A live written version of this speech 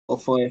or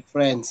for your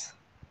friends.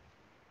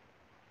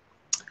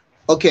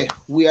 Okay,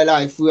 we are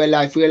live, we are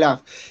live, we are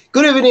live.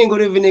 Good evening,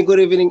 good evening, good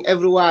evening,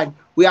 everyone.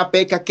 We are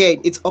back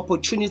again. It's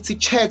Opportunity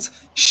Chat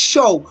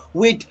Show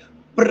with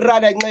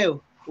Brada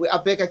Nxewu. We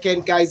are back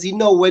again, guys. You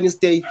know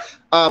Wednesday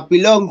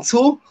belong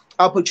to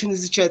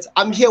Opportunity Chat.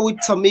 I'm here with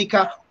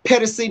Tamika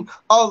Patterson,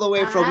 all the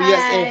way from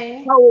USA.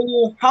 Hi. How are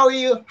you? How are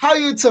you? How are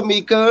you,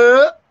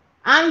 Tamika?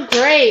 I'm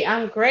great.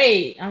 I'm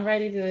great. I'm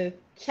ready to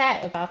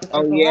chat about this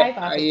Oh yeah, Herbalife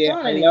yeah.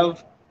 opportunity.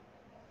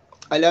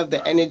 I love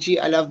the energy.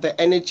 I love the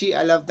energy.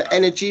 I love the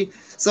energy.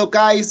 So,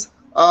 guys,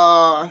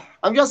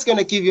 I'm just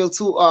gonna give you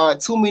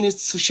 2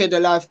 minutes to share the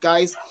life,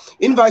 guys.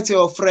 Invite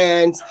your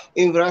friends,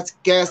 invite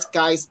guests,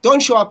 guys.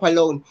 Don't show up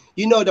alone.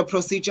 You know the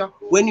procedure.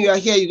 When you are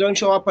here, you don't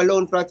show up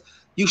alone, but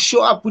you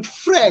show up with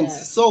friends.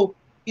 Yes. So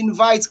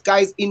invite,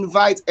 guys,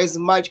 invite as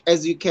much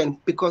as you can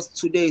because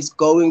today is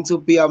going to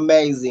be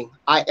amazing.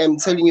 I am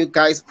telling you,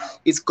 guys,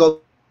 it's going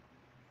to be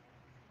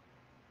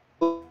amazing.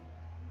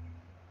 I'm with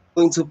three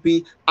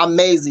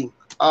guests.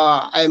 Tamika from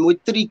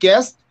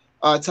USA,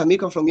 with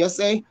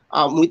Sharon Bailo,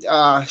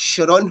 all the way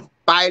from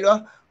Zambia,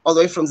 and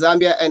also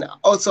have Coach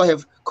Slu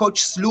from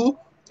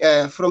South Africa,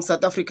 guys.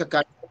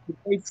 Today it's going to be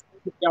amazing,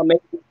 guys.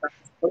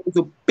 It's going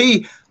to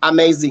be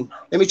amazing.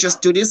 Let me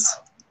just do this.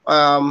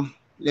 Let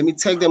me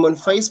take them on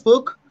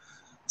Facebook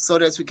so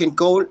that we can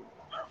go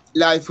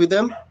live with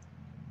them.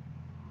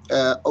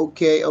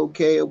 Okay.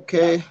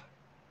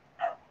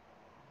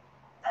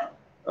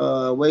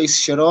 Where is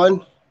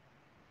Sharon?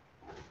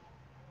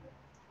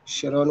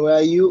 Sharon, where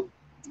are you?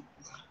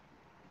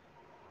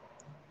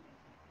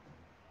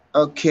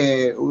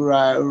 Okay,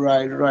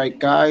 right,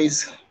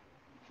 guys.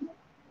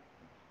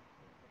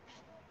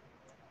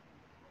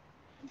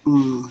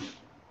 Mm.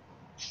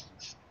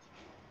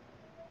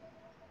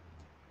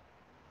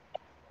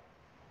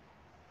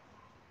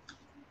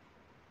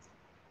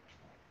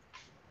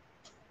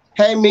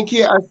 Hey,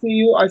 Mickey, I see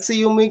you. I see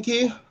you,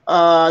 Mickey.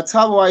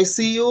 Tabo, I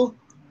see you.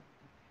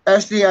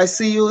 Ashley, I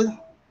see you.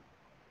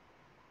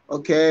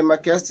 Okay, my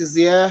guest is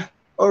here.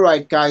 All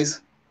right,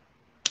 guys.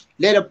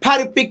 Let the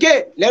party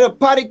begin. Let the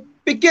party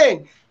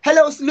begin.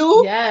 Hello,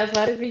 Slu. Yes,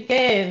 let it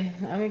begin.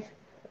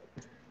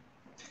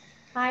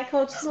 Hi,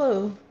 Coach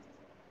Slew.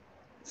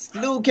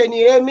 Slu, can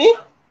you hear me?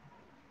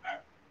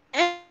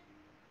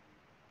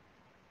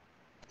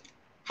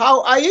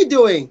 How are you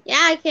doing? Yeah,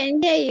 I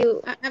can hear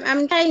you.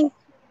 I'm trying.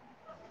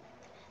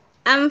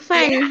 I'm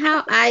Yeah, fine.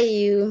 How are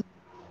you?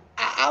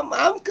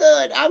 I'm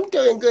good. I'm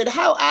doing good.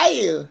 How are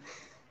you?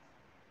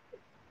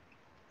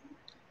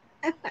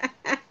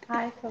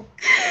 Hi, Coach.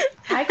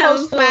 Hi, Coach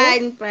I'm Slew.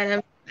 fine, but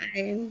I'm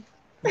fine.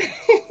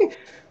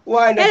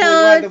 Wonderful,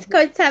 Hello, it's wonderful.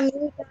 Coach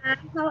Tamika.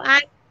 How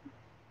are you?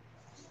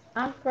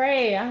 I'm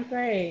great. I'm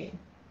great.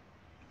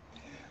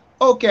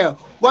 Okay,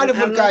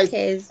 wonderful, I'm guys.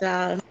 okay as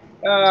well.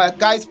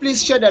 Guys,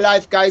 please share the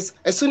live, guys.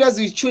 As soon as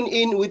you tune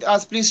in with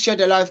us, please share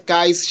the live,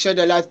 guys. Share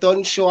the live.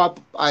 Don't show up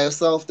by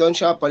yourself. Don't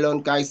show up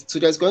alone, guys.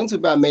 Today's going to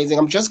be amazing.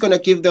 I'm just gonna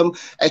give them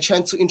a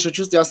chance to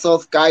introduce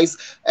themselves, guys,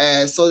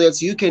 so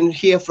that you can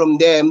hear from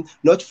them,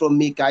 not from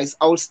me, guys.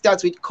 I will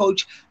start with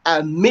Coach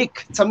Mick.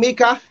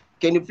 Tamika,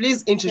 can you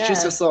please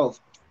introduce Yes. yourself?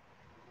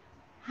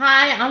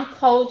 Hi, I'm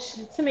Coach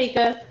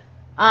Tamika.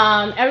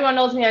 Everyone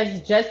knows me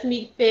as Just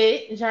Meet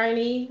Fit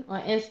Journey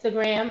on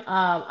Instagram.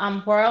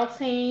 I'm World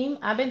Team.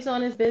 I've been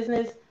doing this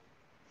business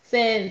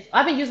since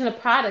I've been using the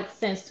product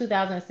since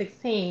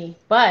 2016,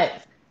 but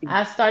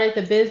I started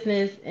the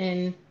business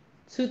in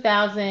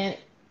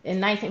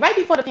 2019, right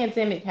before the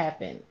pandemic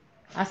happened.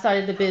 I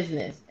started the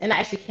business, and I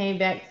actually came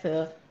back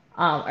to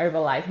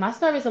Herbalife. My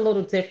story is a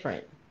little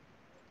different.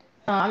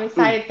 I'm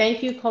Mm. excited.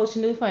 Thank you, Coach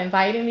New, for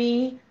inviting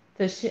me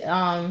to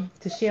share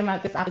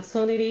this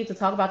opportunity to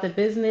talk about the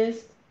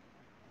business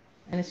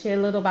and to share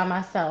a little about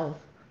myself.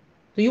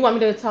 Do you want me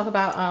to talk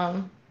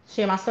about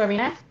share my story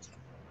now?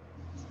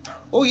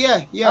 Oh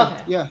yeah, yeah,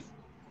 Okay. yeah.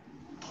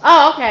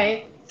 Oh,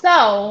 okay.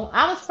 So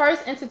I was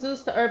first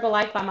introduced to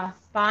Herbalife by my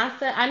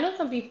sponsor. I knew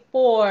him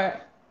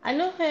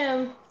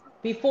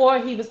before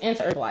he was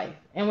into Herbalife.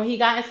 And when he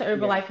got into Yeah.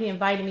 Herbalife, he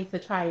invited me to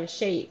try his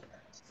shake.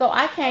 So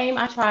I came,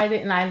 I tried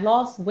it, and I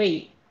lost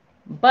weight.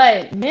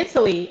 But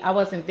mentally, I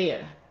wasn't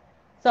there.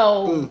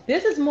 So Mm.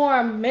 this is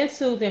more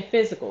mental than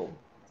physical.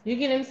 You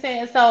get what I'm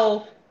saying?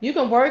 So you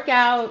can work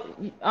out.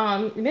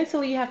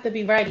 Mentally, you have to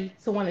be ready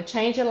to want to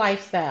change your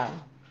lifestyle.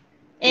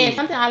 And Mm.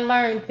 something I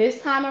learned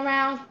this time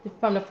around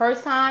from the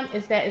first time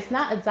is that it's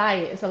not a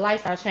diet, it's a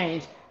lifestyle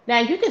change. Now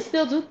you can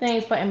still do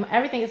things, but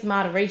everything is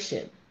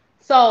moderation.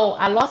 So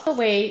I lost the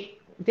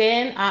weight,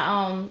 then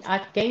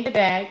I gained it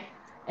back,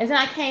 and then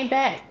I came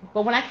back.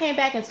 But when I came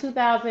back in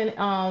 2000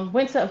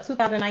 winter of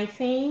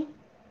 2019,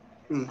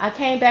 Mm. I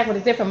came back with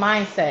a different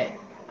mindset.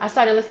 I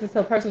started listening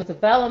to personal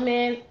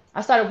development.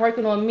 I started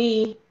working on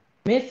me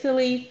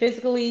mentally,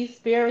 physically,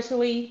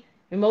 spiritually,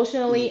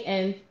 Mm. emotionally,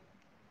 and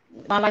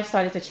my life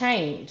started to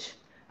change.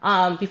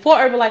 Before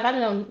Herbalife, I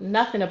didn't know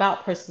nothing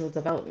about personal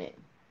development.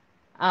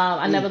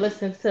 I Mm. never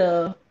listened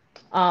to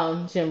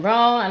Jim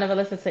Rohn. I never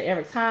listened to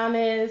Eric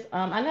Thomas.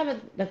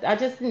 I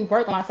just didn't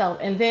work on myself.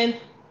 And then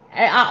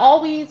And I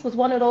always was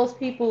one of those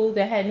people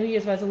that had New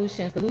Year's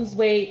resolutions to lose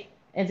weight,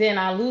 and then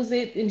I lose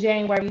it in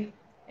January.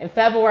 In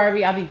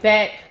February, I'll be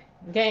back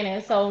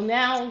gaining. So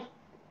now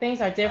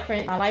things are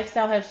different. My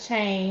lifestyle has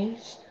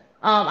changed.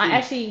 I Mm,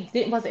 actually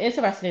wasn't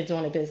interested in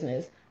doing a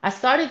business. I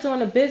started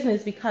doing a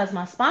business because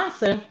my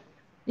sponsor,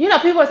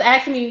 people was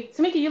asking me,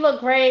 Tamika, you look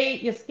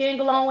great, your skin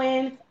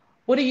glowing.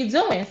 What are you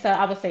doing? So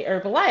I would say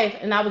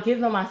Herbalife, and I would give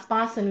them my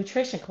sponsor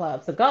nutrition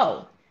club to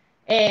go.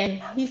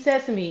 And he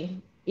said to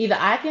me, either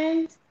I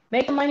can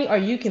make the money or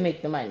you can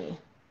make the money.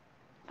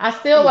 I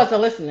still mm,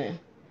 wasn't listening.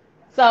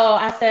 So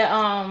I said,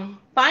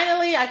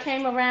 finally I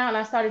came around and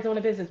I started doing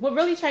the business. What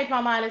really changed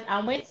my mind is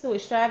I went to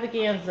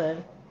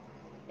extravaganza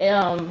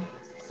um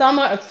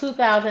summer of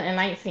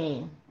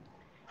 2019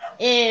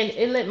 and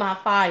it lit my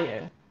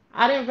fire.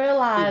 I didn't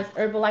mm. realize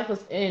Herbalife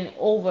was in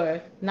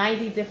over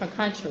 90 different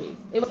countries.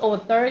 It was over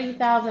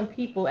 30,000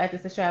 people at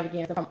this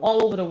extravaganza from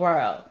all over the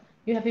world.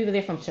 You have people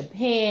there from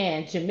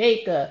Japan,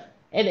 Jamaica,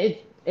 and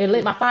it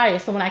lit my fire.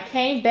 So when I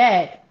came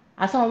back,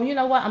 I told him, you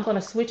know what, I'm going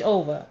to switch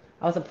over.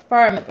 I was a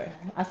preferred member.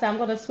 I said, I'm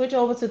going to switch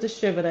over to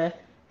distributor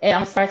and I'm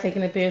going to start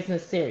taking the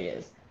business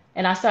serious.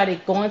 And I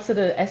started going to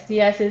the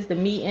SDSs, the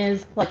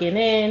meetings, plugging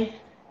in,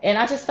 and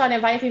I just started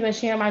inviting people and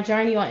sharing my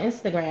journey on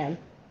Instagram.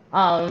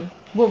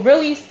 What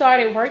really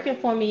started working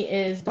for me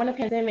is during the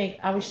pandemic,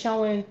 I was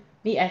showing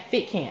me at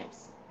fit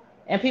camps,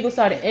 and people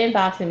started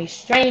inboxing me.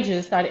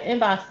 Strangers started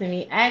inboxing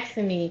me,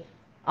 asking me,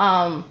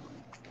 um,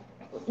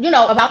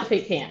 about the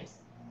fit camps.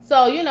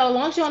 So, as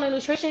long as you're on the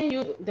nutrition,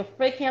 the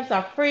fit camps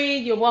are free.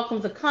 You're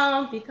welcome to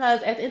come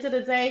because at the end of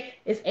the day,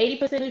 it's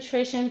 80%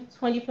 nutrition,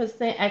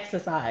 20%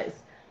 exercise.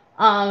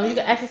 You can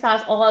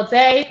exercise all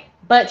day,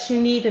 but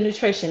you need the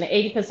nutrition, the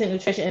 80%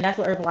 nutrition, and that's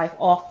what Herbalife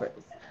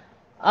offers.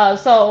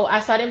 So I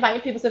started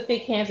inviting people to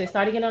fit camps. They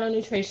started getting on the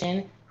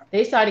nutrition.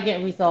 They started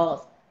getting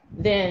results.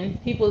 Then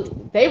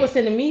they were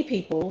sending me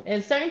people,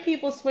 and certain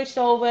people switched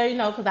over,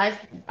 because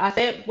I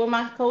said what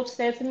my coach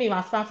said to me,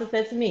 my sponsor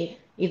said to me,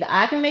 either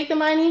I can make the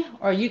money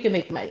or you can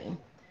make the money.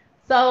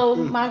 So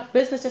Mm. my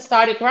business just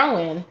started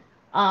growing.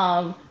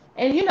 Um,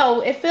 and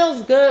it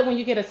feels good when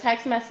you get a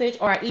text message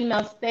or an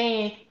email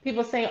saying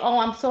people saying, "Oh,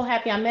 I'm so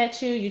happy I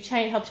met you. You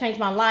helped change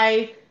my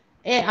life,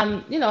 and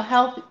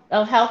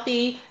I'm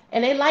healthy."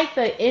 And they like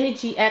the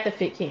energy at the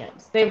fit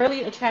camps. They're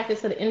really attracted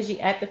to the energy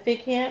at the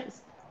fit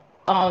camps.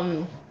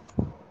 Um,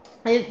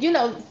 and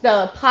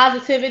the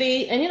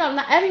positivity, and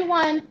not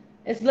everyone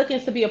is looking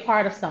to be a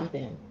part of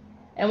something.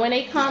 And when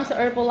they come to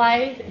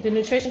Herbalife, the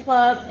Nutrition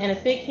Club, and the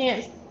fit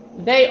camps,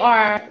 they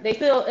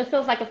feel it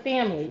feels like a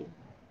family.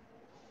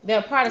 They're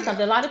a part of Yeah.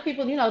 something. A lot of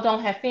people,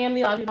 don't have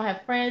family. A lot of people don't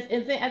have friends,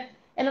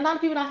 and a lot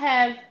of people don't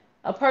have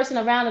a person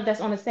around them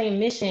that's on the same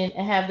mission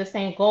and have the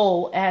same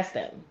goal as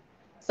them.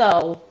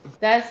 So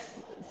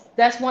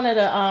that's one of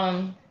the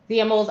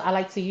DMOs I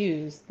like to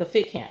use, the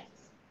fit camps.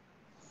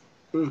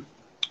 Mm.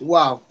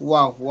 Wow,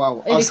 wow,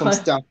 wow. Any Awesome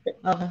question? stuff.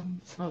 Okay.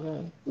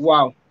 Okay.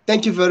 Wow.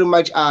 Thank you very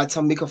much,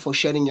 Tamika, for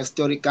sharing your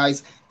story,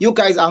 guys. You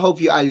guys, I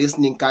hope you are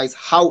listening, guys.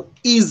 How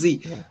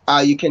easy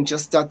Yeah. you can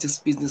just start this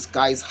business,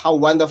 guys. How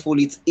wonderful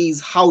it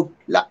is. How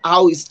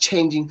it's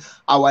changing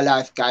our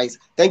life, guys.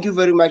 Thank you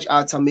very much,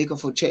 Tamika,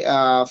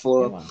 You're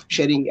for welcome.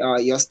 sharing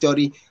your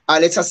story.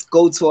 Let us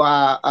go to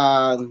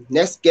our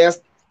next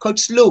guest,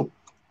 Coach Lou.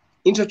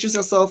 Introduce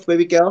yourself,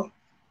 baby girl.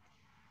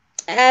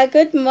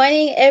 Good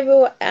morning,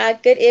 everyone.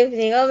 Good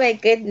evening. Oh my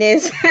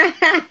goodness.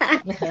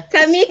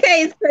 Tamika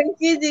is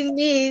confusing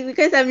me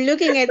because I'm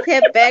looking at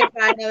her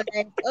background. I'm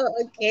like, oh,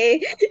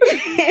 okay.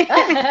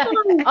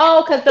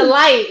 Oh, because the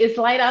light is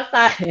light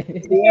outside.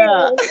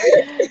 Yeah.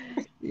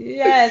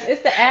 Yes,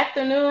 it's the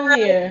afternoon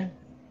here.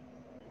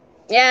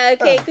 Yeah,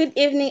 okay. Ah, Good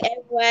evening,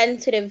 everyone.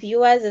 To the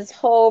viewers at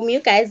home, you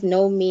guys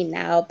know me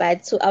now,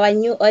 but to our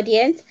new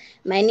audience,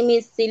 my name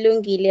is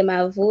Silungile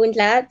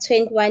Mavundla,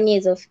 21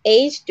 years of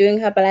age, doing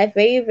Herbalife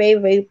very, very,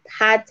 very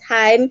part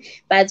time,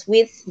 but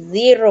with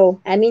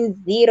zero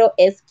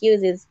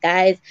excuses,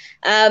 guys.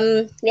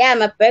 Yeah,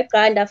 my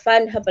background, I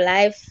found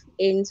Herbalife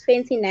in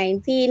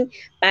 2019,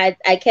 but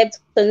I kept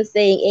on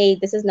saying, hey, this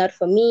is not for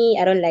me.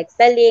 I don't like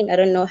selling, I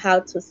don't know how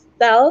to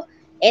sell.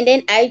 And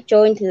then I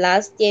joined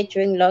last year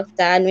during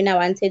lockdown when I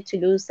wanted to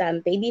lose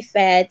some baby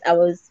fat. I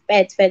was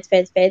fat, fat,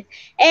 fat, fat.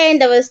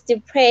 And I was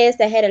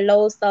depressed. I had a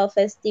low self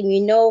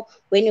esteem.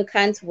 When you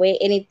can't wear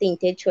anything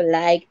that you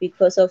like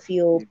because of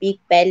your big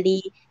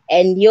belly.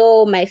 And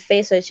my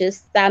face was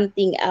just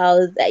something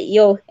else.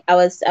 I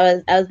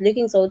was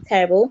looking so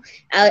terrible.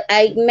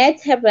 I met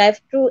her life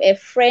through a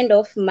friend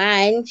of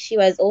mine. She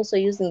was also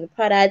using the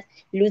product,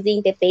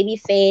 losing the baby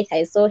fat.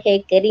 I saw her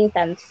getting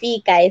some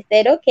figure. I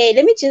said, okay,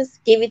 let me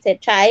just give it a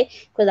try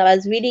because I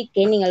was really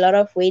gaining a lot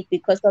of weight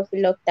because of the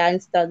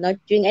lockdown, still not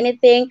doing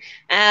anything.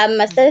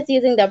 I started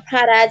using the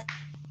product.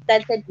 I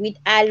started with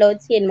aloe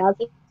tea and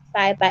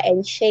multifiber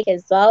and shake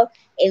as well.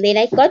 And then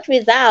I got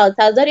results.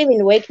 I was not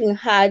even working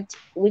hard,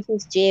 which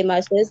is gym. I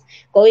was just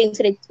going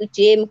to the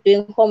gym,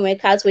 doing home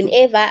workouts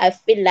whenever I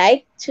feel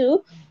like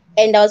to.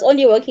 and I was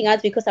only working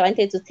out because I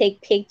wanted to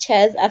take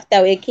pictures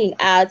after working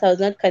out. I was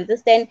not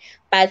consistent,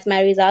 but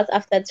my results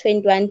after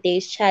 21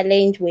 days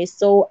challenge were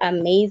so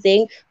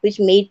amazing, which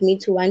made me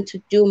to want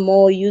to do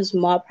more, use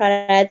more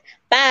products.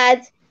 But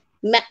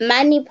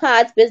money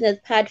part, business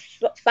part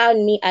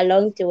found me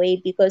along the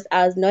way because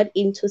I was not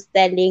into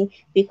selling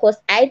because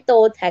I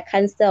thought I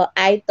can sell.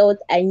 I thought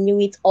I knew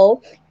it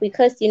all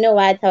because you know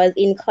what, I was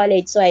in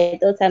college, so I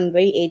thought I'm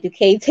very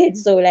educated,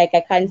 so like I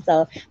can't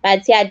sell.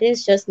 But yeah, this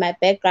is just my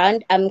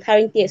background. I'm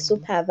currently a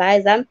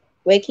supervisor,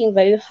 working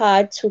very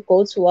hard to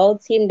go to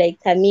World Team like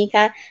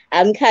Tamika.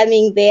 I'm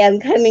coming there, I'm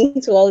coming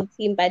to World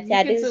Team. But yeah, You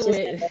this can is do just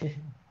it.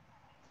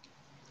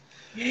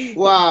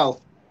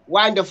 Wow,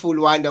 wonderful,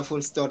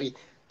 wonderful story.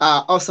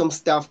 Awesome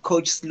stuff,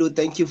 Coach Slu.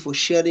 Thank you for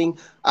sharing.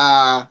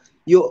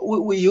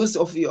 We use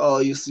of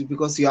you,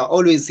 because you are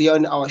always here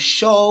on our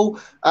show.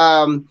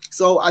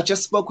 So I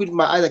just spoke with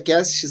my other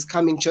guest. She's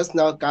coming just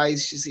now,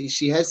 guys.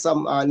 She has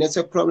some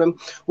network problem.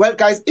 Well,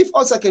 guys, if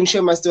also I can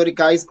share my story,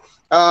 guys.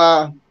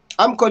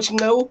 I'm Coach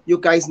Nxewu. You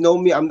guys know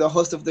me. I'm the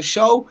host of the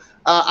show.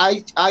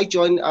 I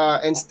joined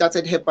and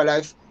started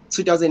Herbalife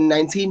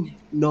 2019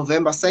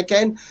 November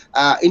 2nd.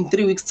 In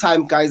 3 weeks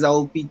time, guys, I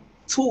will be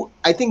two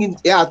I think in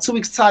 2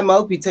 weeks time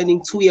I'll be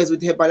turning 2 years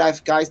with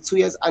Herbalife, guys. 2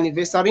 years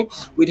anniversary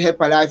with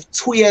Herbalife.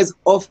 2 years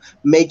of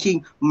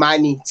making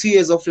money, 2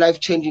 years of life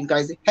changing,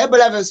 guys.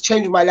 Herbalife has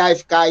changed my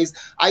life, guys.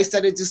 I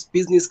started this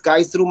business,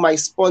 guys, through my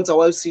sponsor.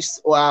 When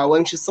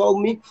she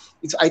sold me,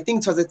 I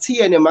think it was a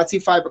tea and a matty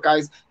fiber,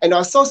 guys, and I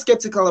was so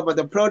skeptical about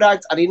the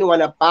product. I didn't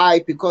want to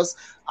buy because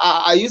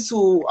I used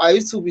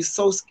to be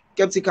so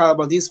skeptical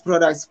about these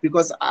products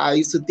because I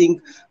used to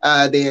think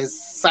there's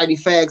side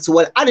effects.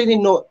 Well, I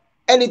didn't know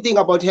anything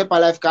about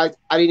Herbalife, guys.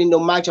 I didn't know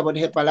much about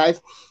Herbalife.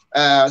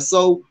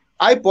 So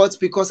I bought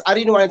because I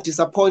didn't want to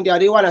disappoint you. I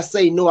didn't want to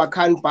say no, I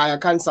can't buy, I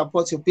can't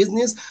support your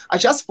business. I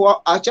just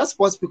bought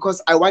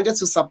because I wanted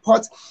to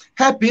support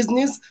her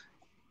business.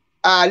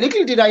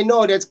 Little did I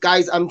know that,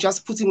 guys, I'm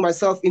just putting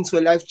myself into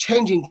a life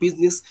changing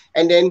business.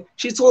 And then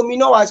she told me,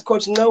 no, as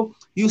coach, no,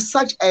 you're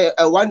such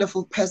a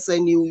wonderful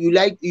person.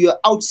 You're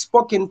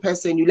outspoken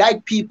person. You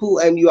like people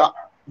and you are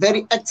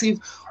very active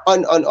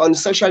on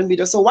social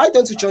media. So why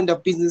don't you join the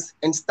business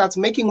and start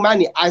making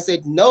money? I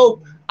said,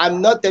 no,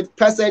 I'm not that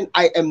person.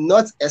 I am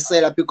not a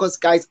seller because,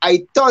 guys,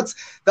 I thought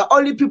the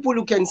only people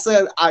who can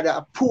sell are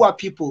the poor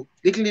people.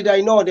 Little did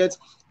I know that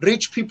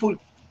rich people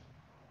cannot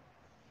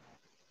sell.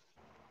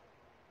 So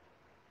I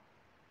just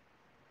bought because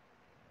I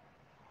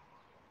wanted to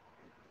support her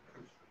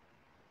business.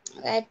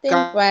 I Guys,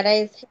 think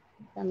Brada is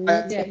having some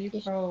Yeah, network you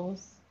issue.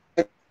 froze.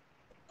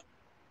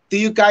 do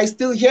you guys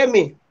still hear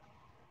me?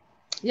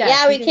 Yes,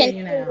 Yeah, we we can hear can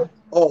you hear you. now.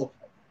 Oh,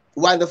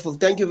 wonderful.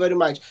 Thank you very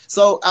much.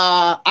 So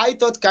I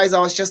thought, guys, I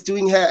was just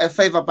doing her a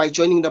favor by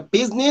joining the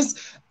business.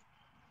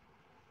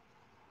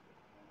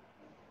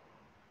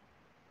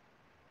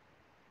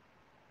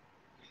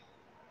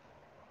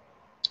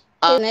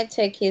 His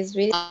network is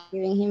really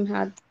giving him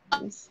hard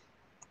times.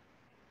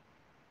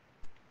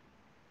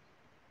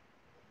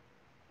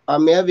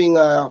 I'm having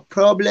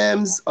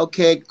problems.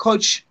 Okay,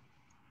 Coach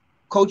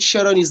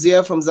Sharon is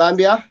here from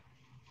Zambia.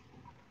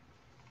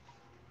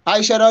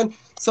 Hi, Sharon.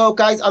 So,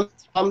 guys,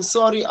 I'm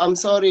sorry. I'm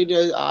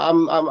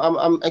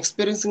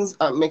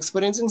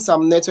experiencing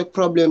some network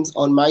problems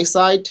on my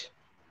side.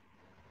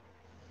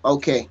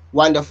 Okay,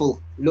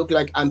 wonderful. Look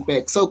like I'm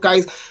back. So,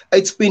 guys,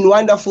 it's been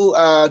wonderful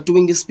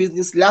doing this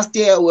business. Last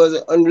year I was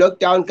on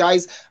lockdown,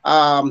 guys.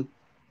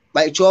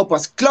 My job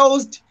was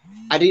closed.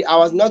 I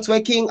was not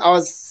working. I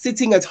was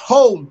sitting at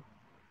home.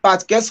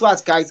 But guess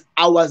what, guys?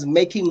 I was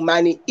making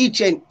money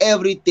each and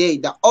every day.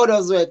 The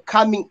orders were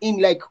coming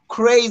in like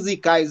crazy,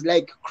 guys,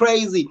 like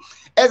crazy.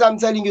 As I'm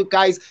telling you,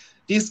 guys,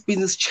 this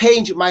business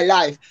changed my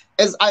life.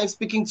 As I'm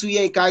speaking to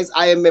you guys,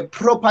 I am a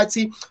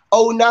property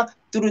owner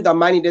through the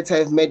money that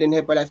I've made in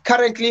Herbalife.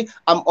 Currently,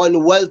 I'm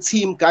on World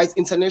Team, guys,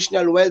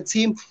 international World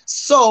Team.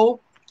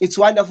 So it's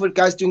wonderful,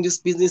 guys, doing this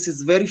business.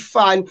 Is very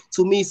fun.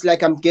 To me, it's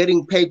like I'm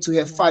getting paid to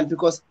have fun Yes.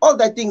 because all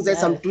the things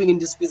that I'm Yes. doing in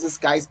this business,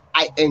 guys,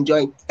 I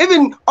enjoy.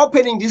 Even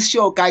opening this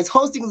show, guys,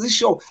 hosting this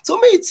show, to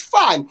me, it's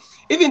fun.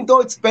 Even though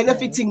it's Yes.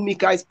 benefiting me,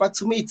 guys, but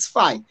to me, it's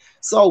fine.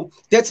 So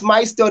that's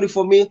my story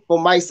for me, for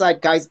my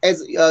side, guys.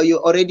 As you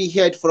already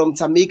heard from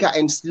Tamika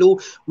and Slow,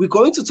 we're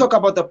going to talk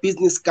about the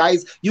business,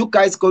 guys. You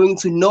guys going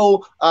to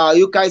know,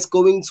 you guys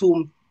going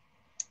to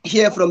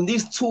hear from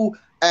these two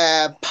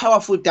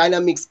powerful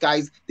dynamics,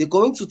 guys. They're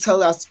going to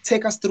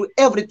take us through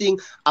everything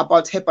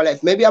about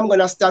Herbalife. Maybe I'm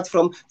gonna start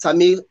from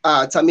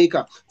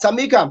Tamika.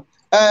 Tamika,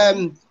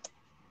 um,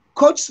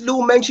 Coach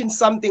Lou mentioned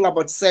something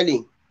about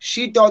selling.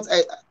 She thought,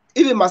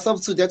 even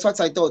myself too. That's what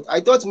I thought. I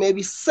thought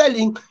maybe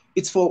selling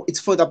it's for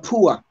the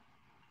poor.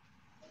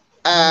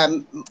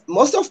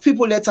 Most of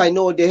people that I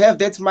know, they have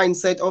that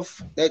mindset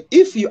of that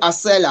if you are a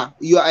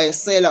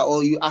seller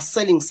or you are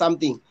selling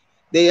something,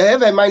 they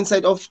have a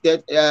mindset of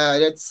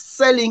that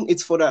selling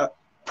it's for the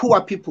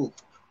poor people.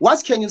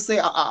 What can you say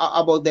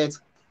about that?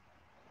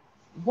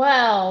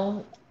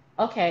 Well,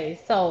 okay,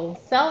 so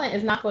selling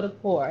is not for the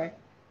poor.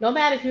 No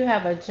matter if you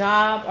have a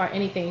job or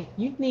anything,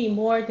 you need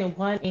more than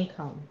one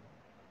income.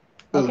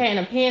 Okay, and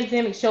the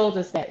pandemic shows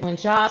us that when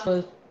jobs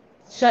were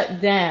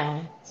shut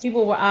down,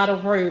 people were out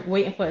of work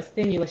waiting for a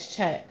stimulus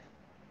check.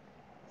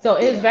 So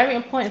it is Yeah. very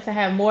important to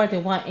have more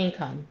than one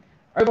income.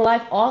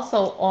 Herbalife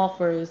also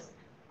offers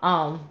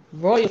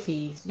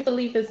royalties. You can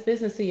leave this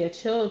business to your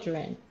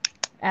children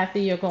after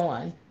you're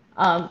gone.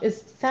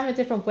 It's 7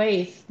 different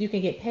ways you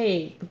can get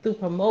paid through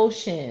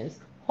promotions,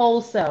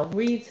 wholesale,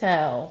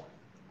 retail,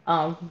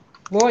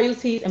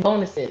 royalties, and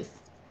bonuses.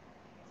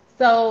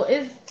 So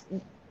it's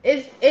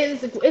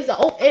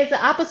an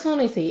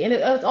opportunity, and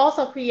it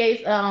also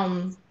creates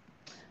a,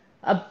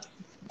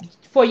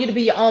 for you to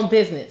be your own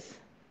business,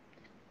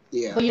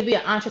 Yeah. for you to be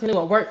an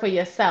entrepreneur, work for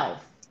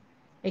yourself.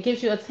 It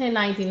gives you a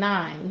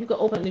 1099. You can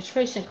open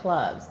nutrition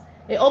clubs.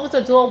 It opens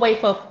a doorway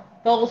for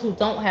those who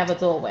don't have a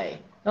doorway.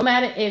 No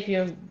matter if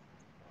you're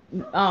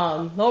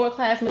lower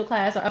class, middle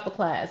class, or upper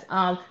class.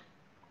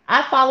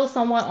 I follow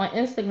someone on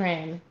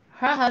Instagram.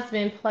 Her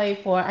husband played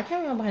for, I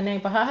can't remember her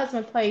name, but her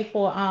husband played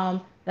for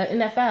the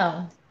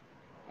NFL,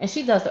 and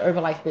she does the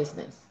Herbalife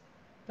business.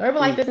 The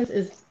Herbalife Mm. business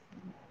is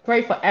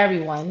great for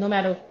everyone, no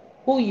matter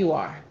who you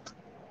are.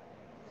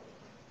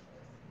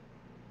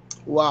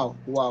 Wow,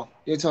 wow.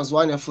 It was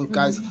wonderful,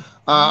 guys. Hmm.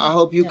 I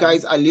hope you Yes,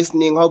 guys are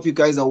listening. Hope you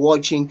guys are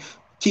watching.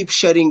 Keep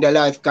sharing the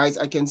life, guys.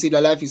 I can see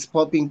the life is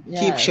popping.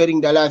 Keep yes.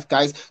 sharing the life,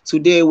 guys.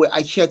 Today we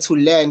are here to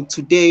learn.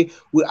 Today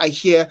we are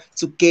here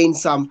to gain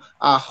some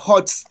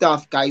hot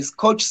stuff, guys.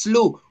 Coach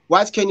Slew,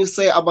 what can you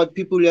say about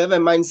people who have a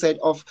mindset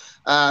of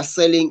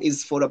selling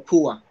is for the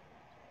poor?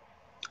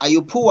 Are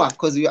you poor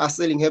because you are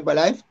selling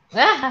Herbalife?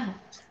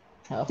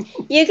 Oh.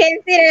 You can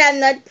see that I'm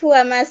not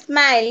poor. My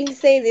smile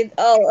says it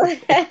all.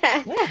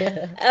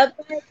 But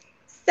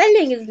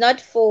selling is not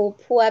for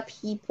poor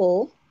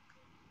people.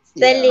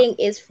 Yeah, Selling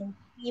is for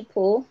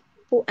people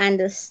who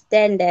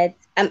understand that.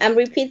 I'm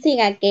repeating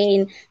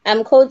again.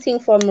 I'm quoting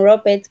from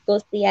Robert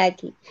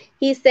Kosciuszko.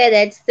 He said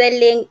that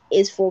selling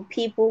is for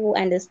people who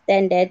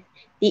understand that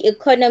the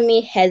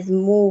economy has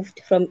moved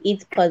from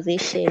its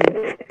position.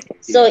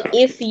 So yeah,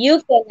 if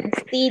you can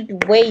sit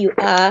where you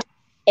are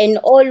and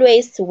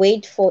always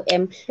wait for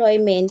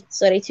employment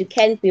so that you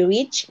can be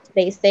rich,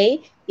 they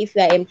say if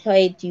you are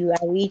employed, you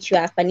are rich, you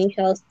are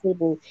financial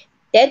stable.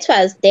 That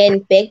was then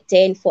back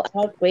then for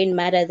our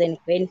grandmothers and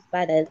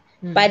grandfathers.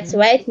 But Hmm.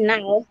 right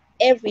now,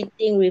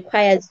 everything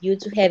requires you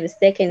to have a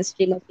second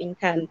stream of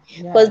income.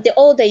 Because Yes. the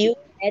older you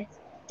get,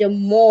 the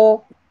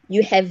more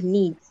you have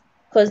needs.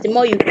 Because the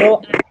more you grow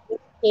up, you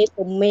pay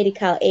for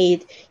medical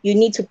aid, you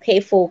need to pay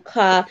for a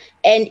car,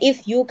 and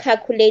if you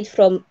calculate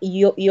from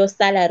your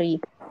salary,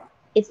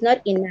 it's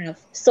not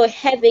enough. So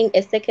having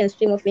a second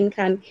stream of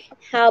income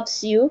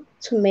helps you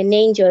to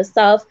manage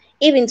yourself,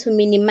 even to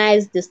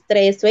minimize the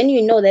stress. When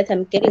you know that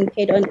I'm getting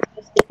paid on the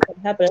first week from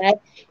Herbalife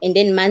and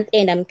then month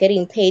end I'm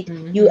getting paid,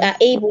 you Hmm. are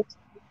able to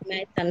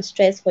minimize some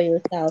stress for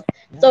yourself.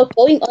 Yeah. So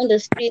going on the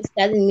streets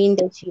doesn't mean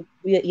that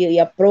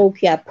you're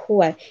broke, you're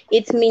poor.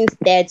 It means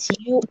that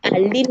you are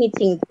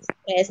limiting the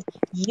stress.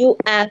 You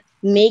are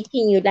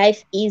making your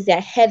life easier,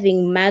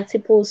 having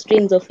multiple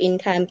streams of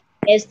income.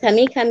 As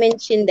Tamika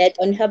mentioned that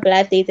on her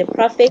blood there's a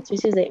profit,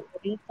 which is a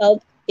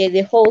retail, there's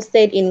a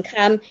wholesale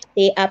income,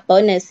 there are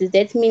bonuses.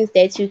 That means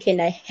that you can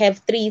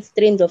have 3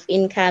 streams of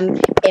income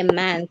a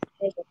month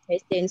as a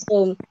person.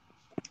 So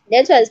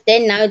that was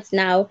then, now it's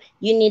now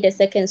you need a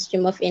second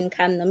stream of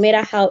income, no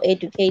matter how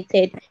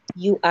educated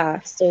you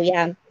are. So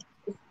yeah,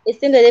 it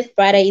seems that if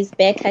Brada is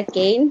back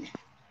again.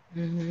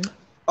 Hmm.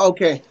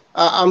 okay.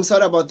 I'm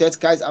sorry about that,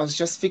 guys. I was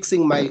just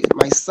fixing my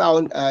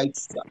sound.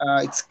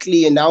 It's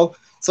clear now.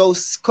 So,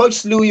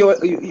 Coach Lou,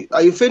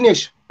 are you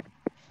finished?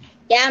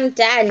 Yeah, I'm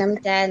done. I'm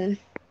done.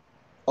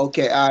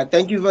 Okay.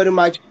 Thank you very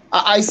much.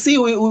 I see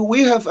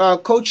we have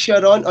Coach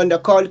Sharon on the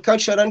call.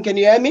 Coach Sharon, can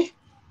you hear me?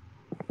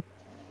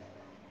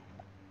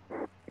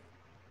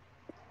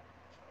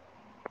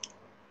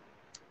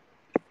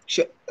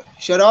 Sh-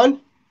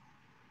 Sharon.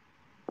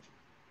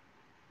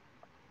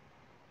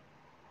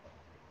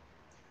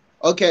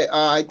 Okay.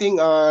 I think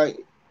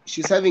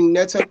she's having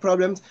network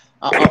problems.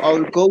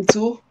 I'll go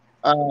to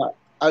uh,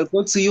 I'll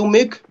go to you,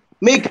 Mick.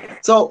 Mick.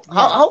 So Yes.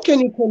 how can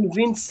you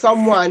convince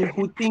someone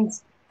who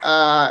thinks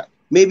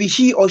maybe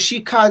he or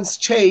she can't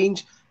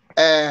change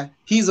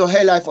his or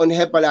her life on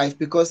Herbalife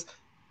because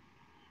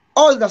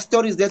all the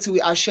stories that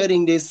we are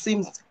sharing they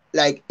seem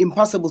like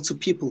impossible to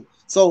people.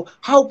 So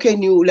how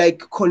can you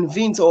like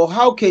convince or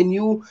how can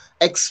you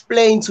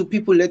explain to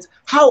people that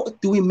how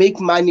do we make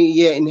money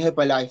here in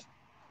Herbalife?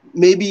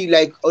 Maybe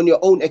like on your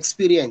own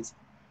experience.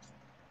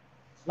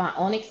 My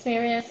own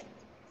experience.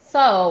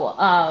 So,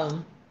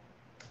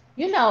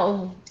 you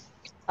know,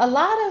 a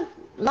lot of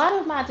a lot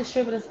of my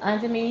distributors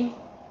under me,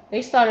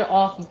 they started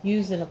off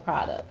using the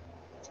product.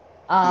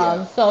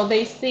 Yeah, So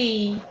they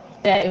see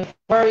that it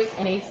works,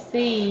 and they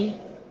see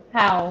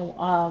how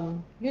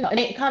and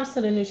it comes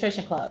to the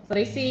nutrition club. So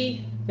they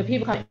see the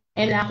people come in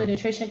and out the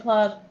nutrition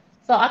club.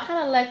 So I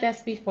kind of let that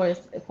speak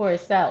for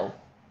itself,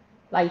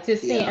 like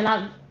just seeing. yeah, And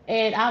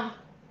I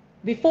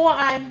before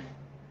I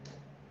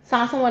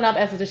sign someone up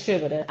as a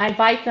distributor, I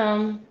invite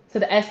them to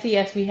the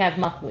SCS we have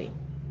monthly,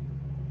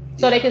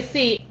 so they yeah, can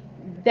see.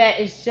 that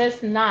is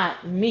just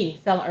not me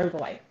selling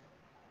Herbalife.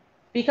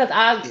 Because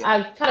Yeah.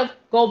 I try to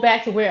go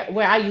back to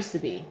where I used to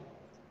be.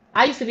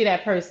 I used to be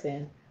that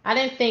person. I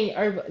didn't think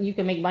you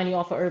can make money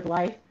off of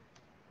Herbalife.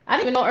 I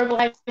didn't even know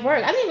Herbalife worked.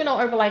 I didn't even know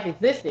Herbalife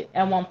existed at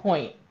one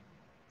point.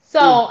 So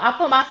Mm, I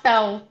put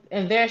myself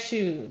in their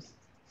shoes.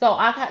 So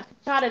I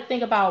try to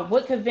think about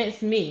what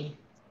convinced me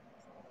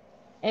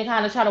and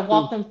kind of try to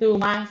mm, walk them through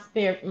my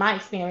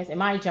experience and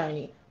my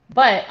journey.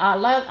 But I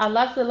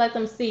love to let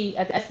them see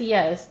at the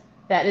SES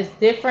that it's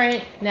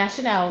different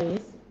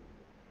nationalities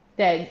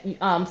that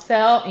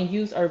sell and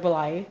use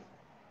Herbalife.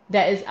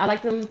 That is, I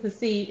like them to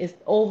see it's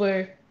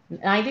over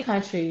 90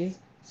 countries.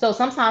 So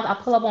sometimes I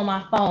pull up on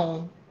my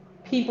phone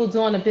people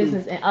doing the mm,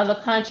 business in other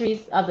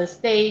countries, other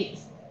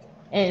states,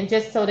 and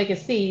just so they can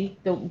see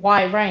the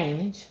wide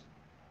range.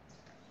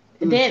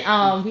 mm, Then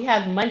mm, we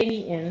have Monday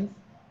meetings.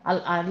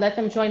 I let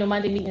them join the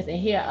Monday meetings and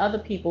hear other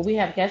people. We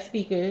have guest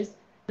speakers,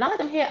 and I let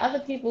them hear other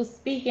people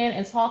speaking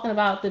and talking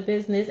about the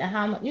business and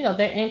how much,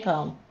 their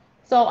income.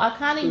 So I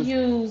kind of mm.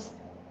 use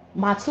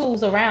my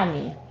tools around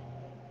me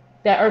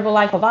that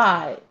Herbalife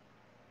provide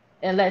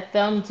and let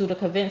them do the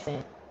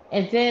convincing.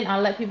 And then I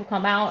let people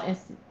come out and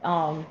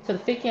to the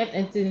fit camp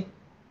and then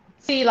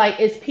see like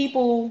it's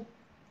people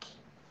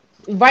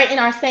right in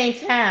our same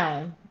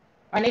town,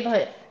 our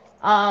neighborhood.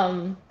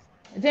 Um,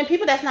 then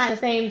people that's not in the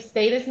same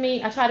state as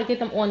me, I try to get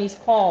them on these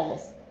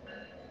calls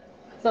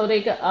so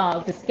they get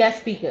the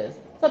guest speakers.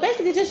 So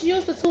basically, just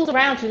use the tools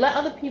around you. Let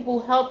other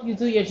people help you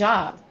do your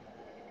job.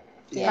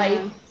 Yeah. Like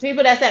Yeah.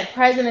 people that's at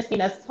presidency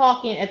that's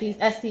talking at these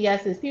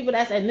STSs, people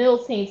that's at middle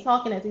teams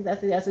talking at these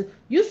STSs.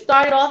 You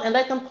start it off and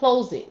let them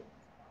close it.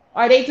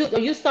 Or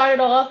you start it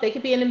off, they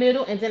could be in the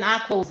middle, and then I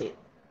close it.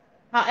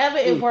 However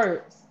it Mm.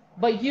 works.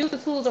 But use the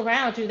tools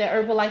around you that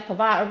Herbalife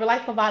provide.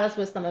 Herbalife provide us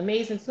with some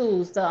amazing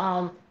tools. The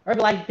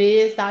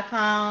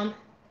herbalifebiz.com.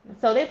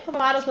 So they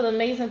provide us with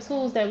amazing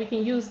tools that we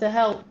can use to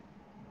help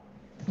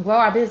grow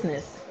our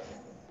business.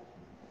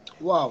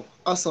 Wow.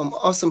 Awesome.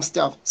 Awesome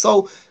stuff.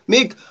 So,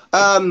 Mick,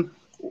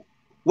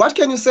 what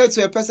can you say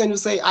to a person who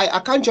say, I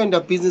can't join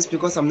the business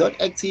because I'm not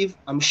active,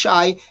 I'm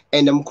shy,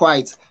 and I'm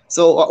quiet.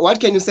 So, what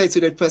can you say to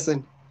that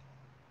person?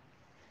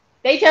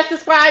 They just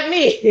described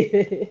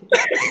me.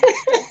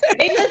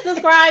 They just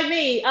described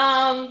me.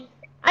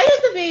 I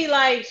used to be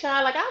like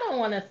shy, like I don't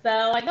want to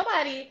sell. Like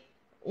nobody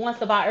wants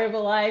to buy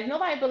Herbalife.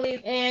 Nobody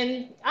believes.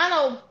 And I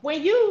know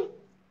when you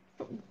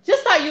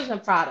just start using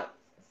products.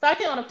 Start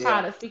getting on the Yeah.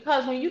 products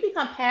because when you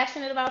become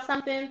passionate about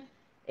something,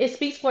 it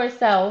speaks for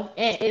itself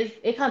and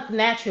it comes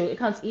natural. It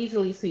comes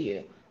easily to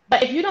you.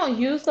 But if you don't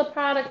use the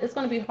product, it's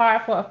going to be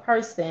hard for a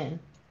person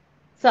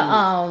to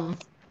Mm,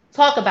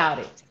 talk about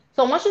it.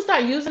 So once you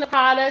start using the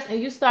products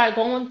and you start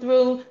going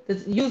through the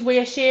use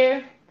where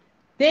share,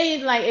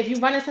 then like if you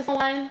run into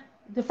someone,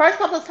 the first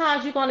couple of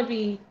times you're gonna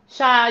be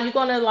shy. You're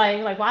gonna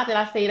like why did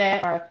I say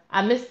that or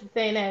I missed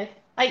saying that.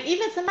 Like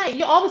even tonight,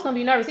 you're always gonna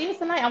be nervous. Even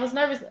tonight, I was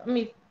nervous. I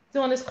mean,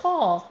 doing this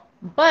call,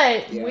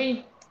 but yeah.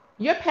 when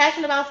you're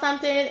passionate about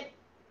something,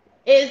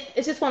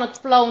 it's just gonna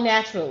flow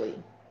naturally.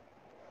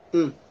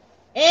 Mm,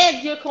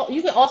 And you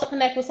can also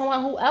connect with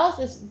someone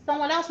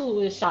else who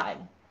is shy.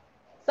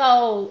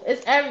 So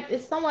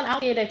it's someone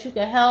out there that you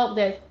can help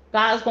that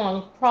God's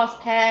going to cross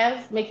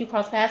paths, make you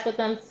cross paths with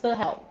them to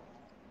help.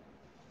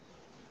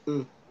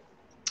 mm.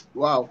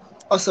 Wow.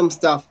 Awesome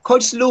stuff.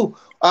 Coach Lou,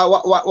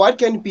 what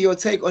can be your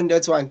take on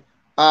that one?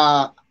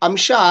 I'm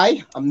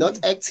shy, I'm not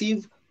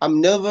active,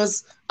 I'm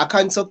nervous, I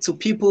can't talk to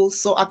people,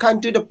 so I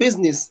can't do the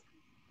business.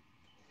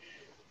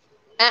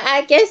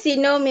 I guess you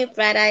know me,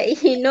 brother.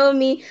 You know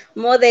me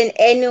more than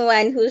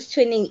anyone who's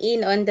tuning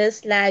in on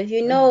this live.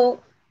 You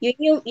know me.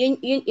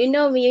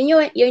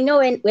 You know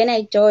when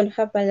I joined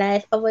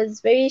Herbalife, I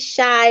was very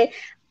shy,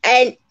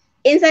 and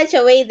in such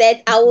a way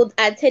that I would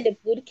attend a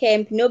boot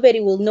camp, nobody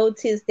will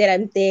notice that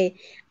I'm there.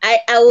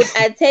 I would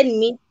attend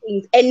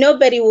meetings, and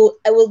nobody will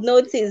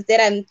notice that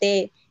I'm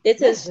there.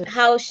 This is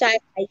how shy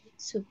I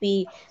used to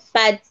be,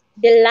 but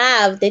the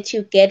love that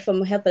you get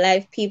from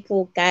Herbalife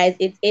people, guys,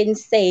 it's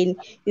insane.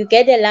 You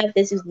get a love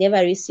that you've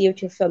never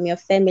received from your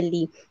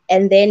family,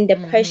 and then the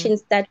Mm-hmm. passion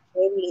starts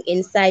growing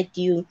inside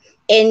you.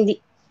 And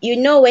you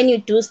know, when you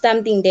do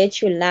something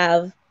that you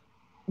love,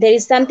 there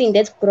is something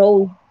that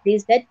grows.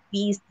 There's that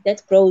beast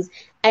that grows.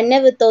 I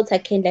never thought I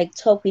can like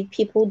talk with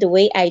people the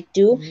way I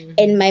do,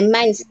 and Mm-hmm. my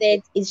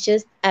mindset is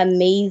just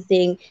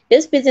amazing.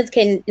 This business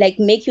can like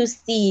make you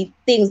see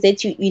things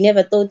that you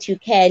never thought you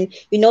can.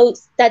 You know,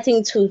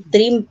 starting to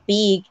dream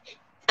big.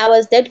 I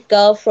was that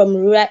girl from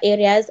rural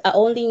areas. I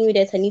only knew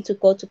that I need to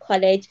go to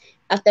college.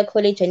 After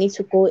college, I need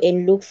to go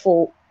and look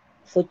for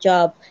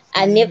job.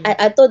 Mm-hmm.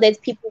 I thought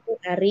that people who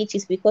are rich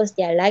is because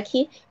they are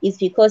lucky, is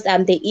because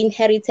they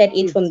inherited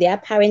it Mm, from their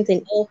parents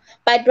and all.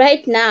 But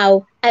right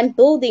now, I'm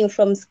building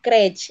from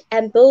scratch.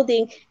 I'm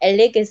building a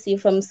legacy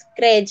from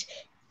scratch.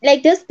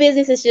 Like this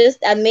business is just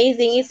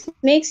amazing. It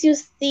makes you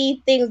see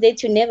things that you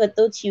never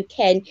thought you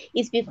can.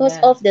 It's because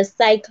of Yes. the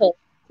cycle.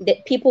 The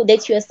people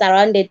that you are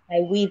surrounded by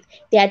with,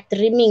 they are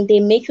dreaming. They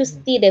make you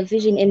see the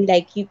vision and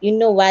like you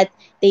know what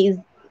there is.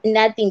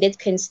 nothing that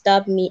can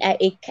stop me.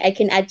 I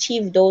can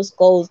achieve those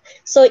goals.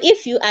 So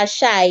if you are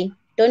shy,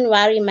 don't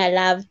worry, my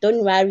love.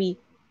 Don't worry.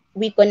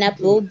 We're gonna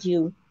Mm. build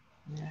you.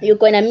 Yeah. You're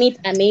gonna meet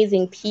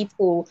amazing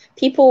people,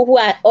 people who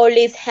are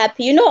always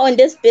happy. On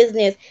this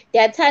business,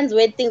 there are times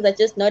where things are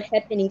just not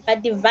happening,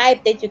 but the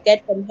vibe that you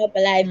get from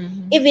Herbalife,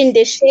 Hmm. even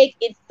the shake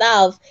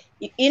itself,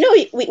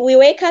 we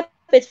wake up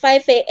at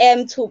 5 a.m.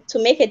 to make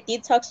a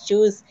detox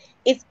juice.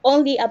 It's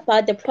only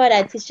about the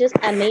product. It's just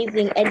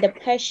amazing, and the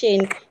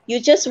passion. You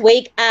just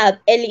wake up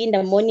early in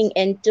the morning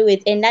and do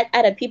it, and not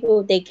other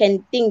people, they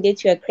can think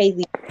that you're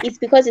crazy. It's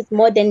because it's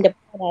more than the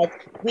product.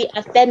 We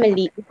are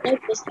family. It's not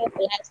just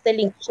Herbalife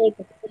selling shake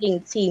or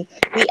selling tea.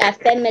 We are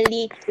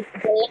family. It's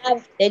the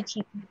love that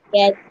you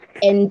get,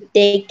 and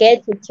they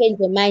get to change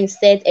your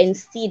mindset and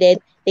see that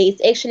there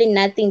is actually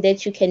nothing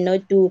that you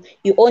cannot do.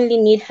 You only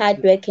need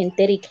hard work and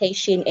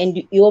dedication,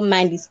 and your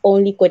mind is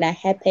only gonna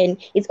happen.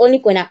 It's only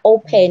gonna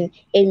open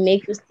and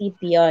make you see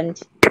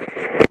beyond.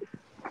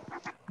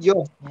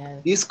 Yo,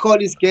 Yes. this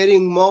call is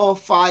getting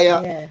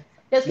Yeah.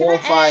 Because can I more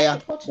add,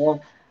 fire, Coach?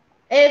 more.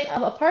 If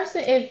a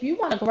person, if you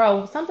want to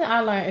grow, something I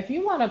learned, if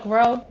you want to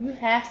grow, you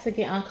have to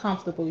get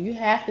uncomfortable. You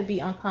have to be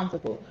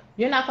uncomfortable.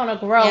 You're not going to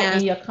grow Yeah,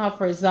 in your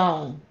comfort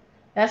zone.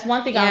 That's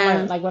one thing I yeah,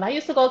 learned. Like when I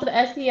used to go to the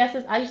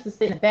SCSs, I used to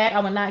sit in the back. I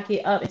would not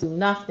get up and do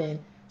nothing.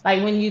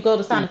 Like when you go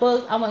to sign Mm. the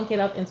books, I wouldn't get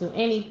up and do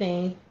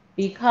anything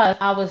because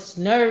I was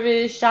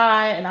nervous,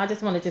 shy, and I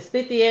just wanted to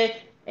sit there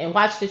and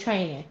watch the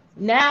training.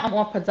 Now I'm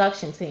on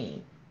production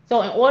team.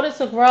 So in order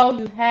to grow,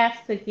 you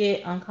have to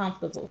get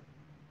uncomfortable.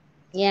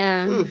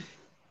 yeah, Mm.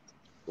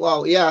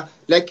 Wow, yeah.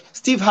 Like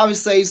Steve Harvey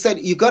said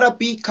you gotta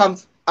be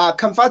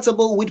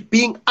comfortable with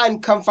being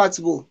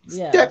uncomfortable.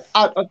 Step Yes.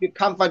 out of your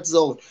comfort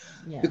zone.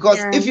 Yes.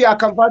 Because yeah, if you are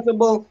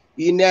comfortable,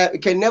 you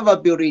can never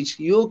be rich.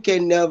 You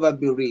can never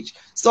be rich.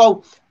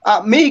 So,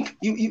 Mick,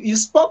 you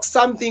spoke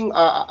something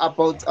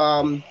about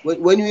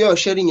when you were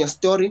sharing your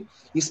story.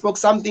 You spoke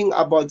something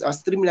about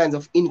streamlines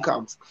of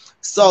incomes.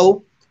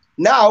 So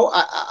now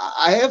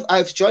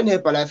I've joined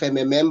Herbalife. I'm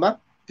a member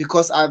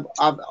because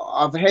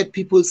I've heard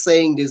people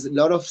saying there's a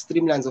lot of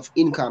streamlines of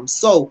income.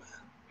 So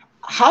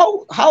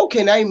how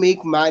can I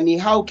make money?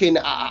 How can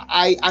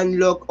I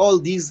unlock all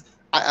these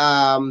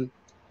um,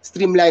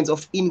 streamlines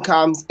of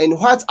incomes? And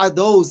what are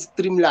those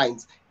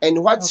streamlines?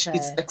 And what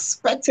is Okay.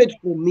 expected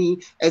from me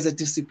as a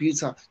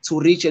distributor to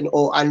reach and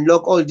or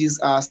unlock all these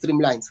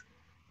streamlines?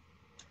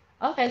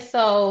 Okay,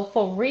 so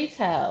for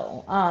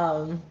retail,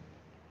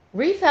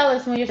 retail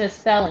is when you're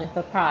just selling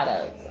the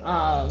products.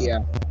 Yeah,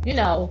 You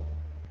know,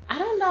 I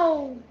don't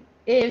know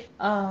if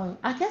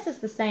I guess it's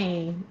the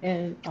same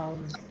in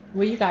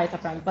where you guys are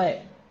from,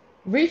 but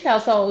retail.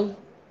 So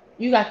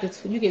you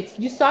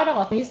start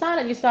off when you sign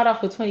up, you start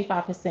off with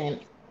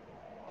 25%.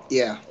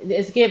 yeah,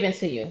 It's given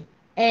to you,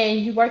 and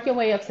you work your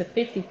way up to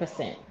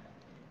 50%.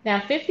 Now,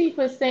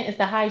 50% is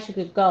the highest you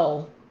could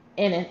go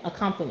in a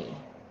company,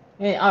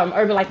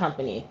 Herbalife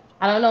company.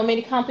 I don't know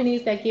many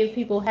companies that give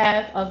people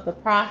half of the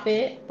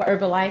profit, but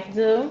Herbalife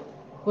do,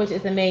 which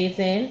is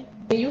amazing.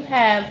 Then you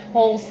have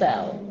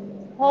wholesale.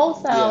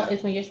 Wholesale yeah,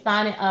 is when you're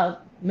signing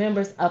up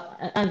members up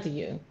under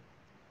you.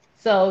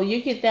 So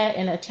you get that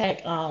in a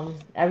check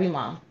every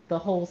month, the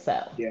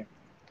wholesale. yeah.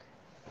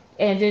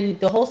 And then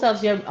the wholesale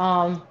is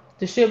your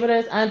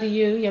distributors under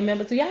you, your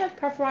members. Do y'all have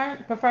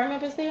preferred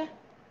members there?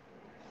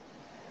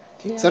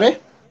 Yeah. Sorry?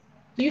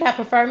 Do you have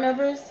preferred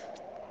members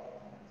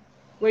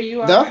where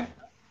you The? are?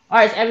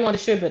 Or is everyone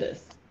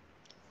distributors?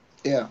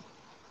 Yeah,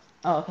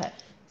 Oh, okay.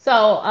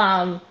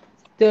 So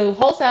the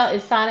wholesale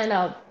is signing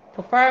up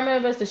preferred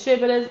members,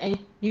 distributors, and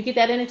you get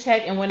that in a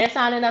check. And when they're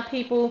signing up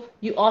people,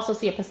 you also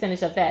see a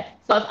percentage of that.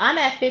 So if I'm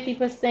at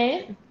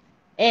 50%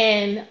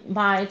 and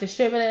my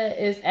distributor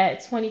is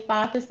at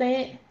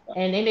 25%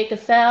 and they make a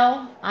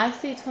sale, I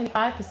see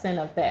 25%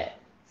 of that.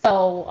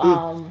 So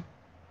mm,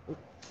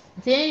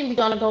 then we're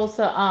gonna go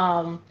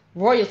to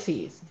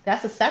royalties.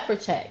 That's a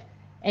separate check,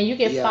 and you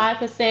get yeah,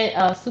 5%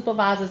 of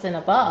supervisors and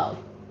above,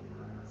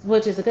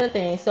 which is a good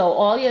thing. So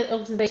all your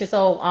organizations.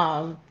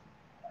 So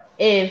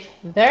if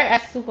they're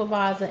at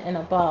supervisor and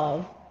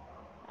above,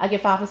 I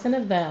get 5%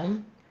 of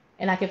them,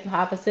 and I get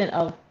 5%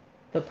 of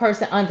the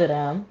person under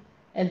them,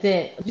 and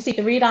then you see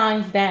three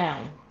lines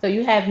down. So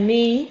you have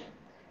me,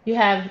 you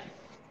have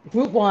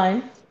group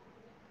one,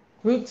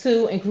 group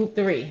two, and group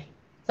three.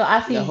 So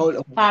I the see whole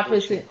 5%.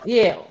 organization.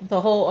 Yeah,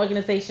 the whole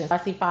organization. So I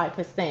see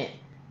 5%.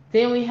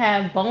 Then we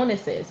have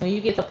bonuses. When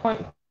you get to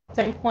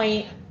certain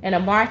point in the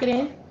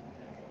marketing,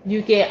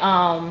 you get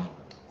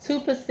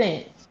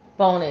 2%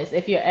 bonus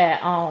if you're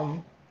at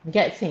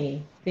get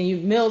team. Then you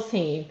mill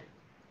team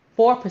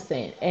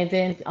 4%, and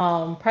then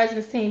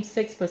president's team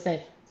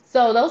 6%.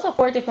 So those are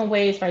four different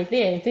ways right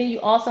there. And then you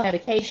also have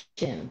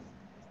vacations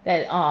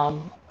that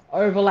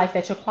Herbalife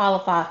that you're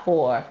qualified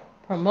for,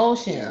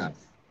 Yeah.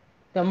 promotions,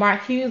 the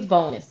Mark Hughes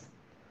bonus.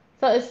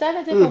 So it's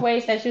seven different Mm,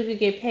 ways that you could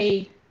get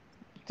paid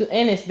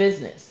in this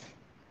business.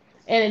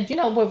 And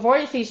with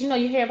royalties, you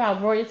hear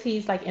about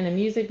royalties like in the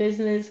music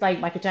business, like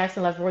Michael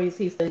Jackson left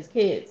royalties to his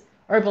kids.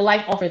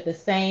 Herbalife offered the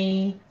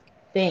same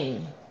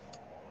thing.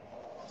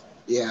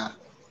 yeah.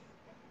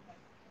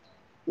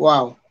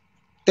 Wow.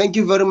 Thank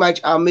you very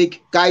much,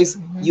 Amik. Guys,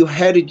 Hmm. you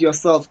heard it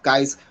yourself,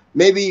 guys.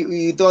 Maybe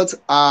you thought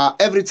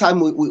every time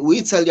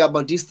we tell you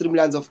about these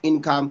streamlines of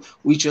income,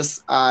 we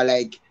just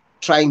like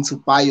trying to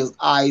buy your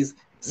eyes.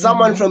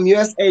 Someone Hmm. from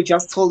USA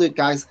just told you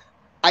guys,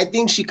 I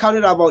think she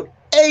counted about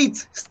 8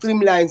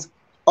 streamlines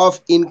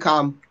of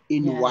income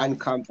in one Yes.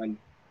 company.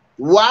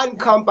 One Yes.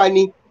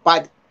 company,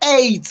 but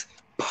 8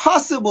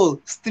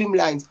 possible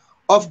streamlines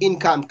of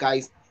income,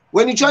 guys.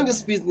 When you join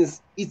this Yes.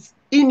 business, it's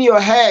in your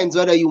hands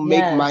whether you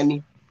make Yes.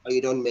 money or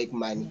you don't make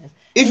money. Yes.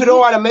 If you And don't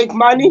you. want to make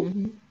money,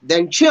 Hmm.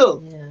 then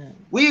chill. Yeah.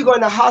 We're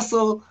gonna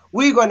hustle.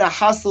 We're gonna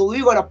hustle.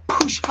 We're gonna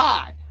push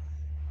hard.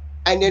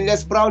 And then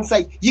Les Hmm. Brown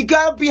say, "You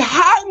gotta be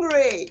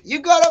hungry.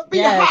 You gotta be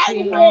Yes.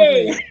 Be hungry."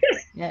 hungry.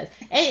 Yes.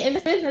 And in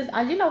this business,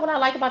 you know what I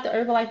like about the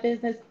Herbalife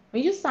business?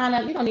 When you sign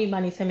up, you don't need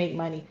money to make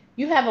money.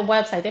 You have a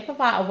website. They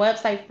provide a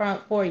website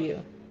for you.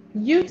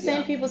 You Yeah.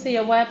 send people to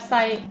your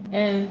website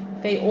and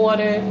they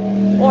order,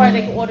 or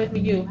they can order through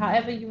you,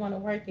 however you want to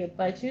work it.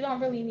 But you don't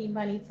really need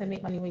money to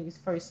make money when you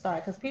first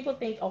start, because people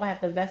think, oh, I have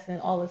to invest in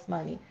all this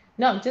money.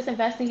 No, just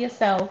invest in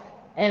yourself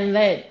and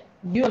let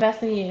you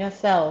investing in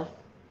yourself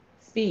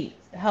speak,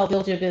 help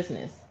build your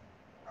business.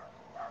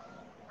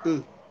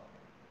 Mm.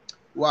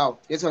 Wow,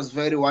 this was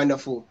very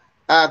wonderful.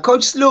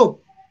 Coach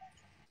Slow,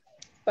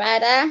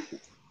 Brada.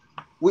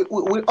 we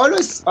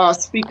always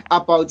speak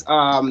about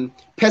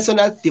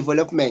personal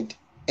development,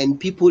 and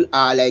people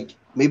are like,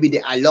 maybe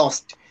they are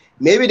lost.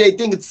 Maybe they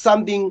think it's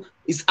something,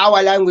 it's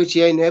our language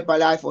here in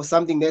Herbalife, or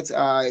something that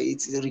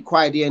it's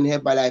required here in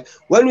Herbalife.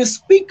 When we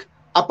speak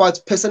about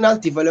personal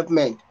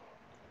development,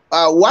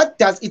 what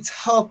does it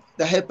help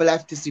the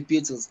Herbalife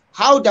distributors?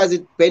 How does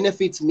it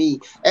benefit me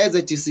as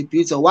a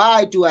distributor?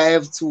 Why do I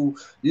have to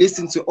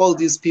listen to all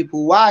these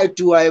people? Why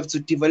do I have to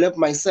develop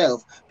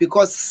myself?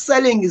 Because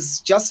selling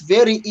is just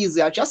very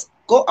easy. I just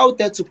go out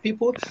there to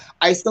people,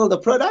 I sell the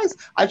products.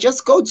 I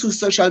just go to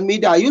social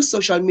media, I use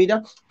social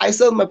media, I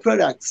sell my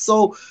products.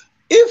 So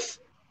if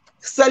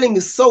selling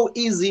is so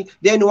easy,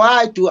 then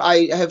why do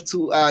I have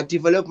to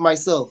develop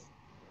myself?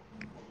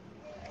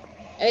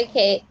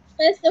 Okay,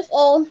 first of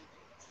all,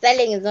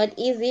 selling is not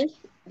easy.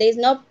 There's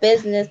no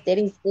business that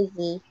is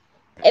easy.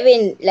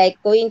 Even like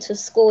going to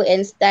school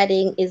and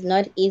studying is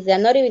not easy.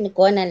 I'm not even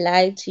gonna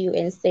lie to you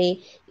and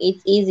say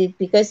it's easy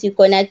because you're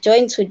gonna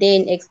join today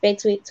and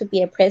expect to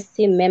be a press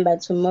team member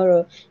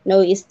tomorrow.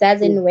 No, it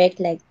doesn't Mm, work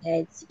like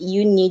that.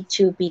 You need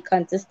to be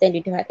consistent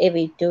with whatever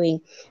you're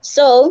doing.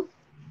 So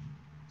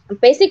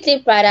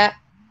basically, Prada,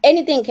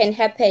 anything can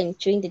happen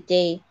during the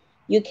day.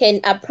 You can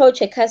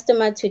approach a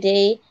customer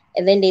today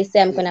and then they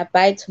say, I'm yeah, gonna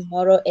buy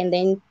tomorrow, and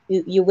then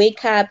you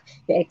wake up,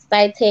 you're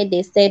excited,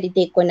 they said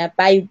they're gonna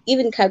buy, you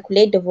even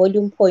calculate the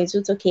volume points.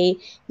 It's okay,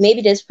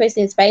 maybe this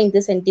person is buying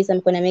this and this, I'm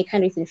gonna make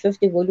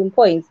 150 volume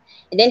points.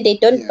 And then they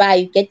don't yeah. buy,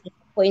 you get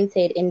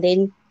disappointed, and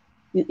then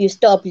you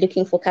stop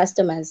looking for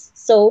customers.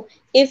 So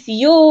if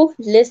you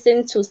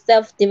listen to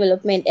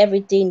self-development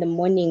every day in the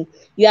morning,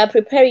 you are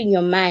preparing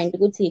your mind.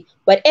 Ukuthi,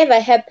 whatever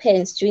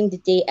happens during the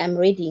day, I'm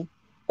ready.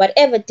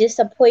 Whatever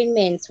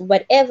disappointments,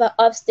 whatever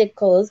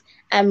obstacles,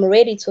 I'm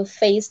ready to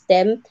face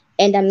them,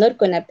 and I'm not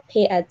going to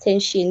pay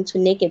attention to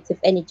negative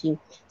energy.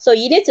 So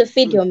you need to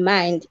feed Mm, your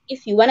mind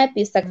if you want to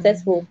be Hmm.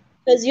 successful,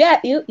 because you are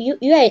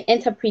an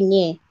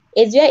entrepreneur.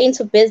 As you are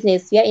into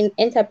business, you are an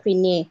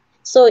entrepreneur.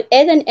 So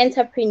as an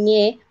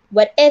entrepreneur,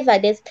 whatever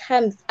that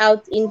comes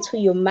out into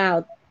your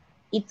mouth,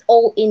 it's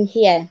all in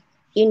here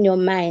in your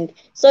mind.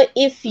 So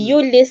if mm, you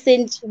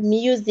listen to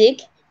music,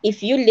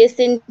 if you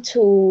listen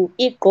to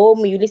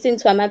igqom, you listen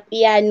to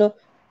amapiano,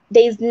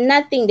 there's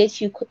nothing that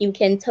you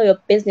can tell your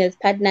business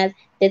partners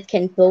that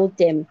can build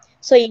them.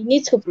 So you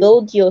need to mm,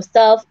 build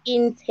yourself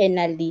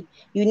internally.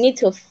 You need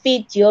to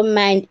feed your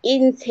mind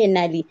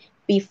internally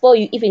before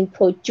you even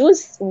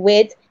produce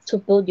weight to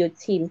build your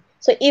team.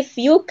 So if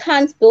you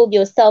can't build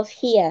yourself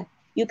here,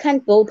 you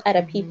can't build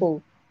other Hmm.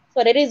 people.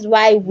 So that is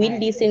why we Right.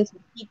 listen to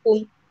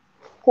people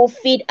who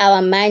feed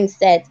our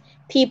mindset,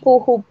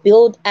 people who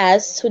build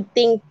us to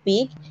think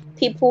big,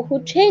 people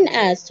who train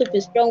us to be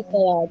strong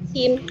for our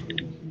team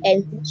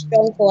and be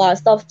strong for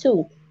ourselves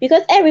too.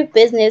 Because every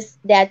business,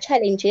 there are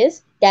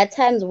challenges. There are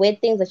times where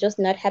things are just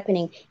not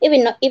happening.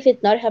 Even not, if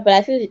it's not happening,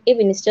 I feel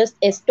even it's just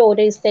a store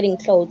that is selling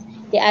clothes.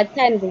 There are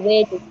times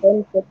where they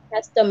don't get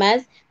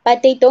customers,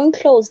 but they don't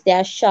close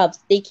their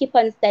shops. They keep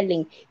on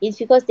selling. It's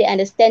because they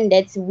understand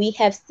that we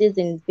have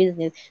seasons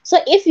business. So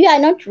if you are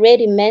not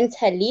ready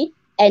mentally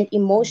and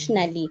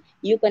emotionally,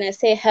 you're gonna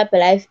say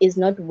Herbalife is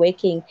not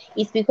working.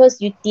 It's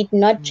because you did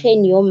not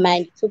train your Hmm.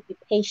 mind to be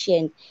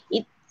patient.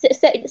 It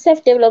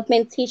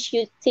self-development teaches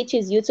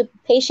you to be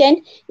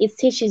patient. It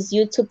teaches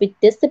you to be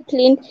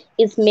disciplined.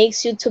 It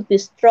makes you to be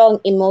strong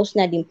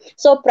emotionally.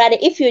 So brother,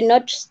 if you're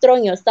not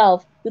strong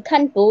yourself, you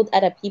can't build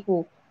other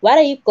people. What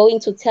are you going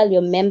to tell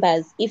your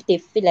members if they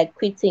feel like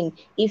quitting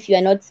if you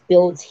are not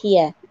built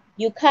here?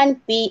 You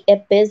can't be a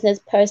business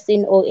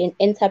person or an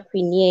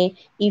entrepreneur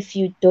if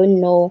you don't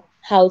know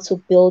how to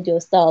build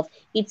yourself.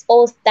 It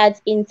all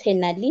starts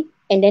internally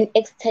and then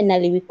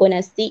externally we're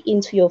gonna see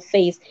into your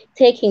face,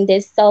 taking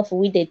this self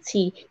with a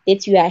T,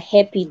 that you are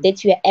happy,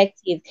 that you are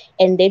active,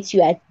 and that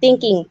you are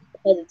thinking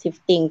positive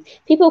things.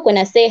 People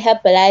gonna say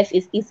Herbalife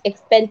is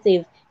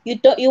expensive. You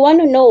want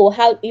to know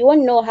how you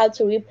won't know how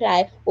to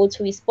reply or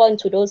to respond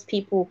to those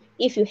people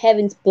if you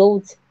haven't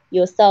built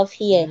yourself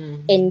here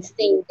Mm-hmm. and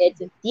saying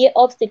that dear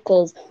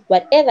obstacles,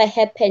 whatever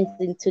happens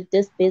into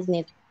this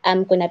business,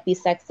 I'm gonna be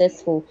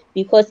successful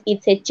because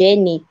it's a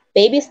journey,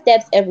 baby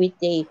steps every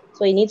day.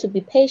 So you need to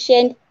be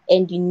patient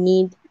and you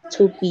need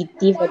to be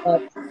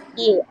developed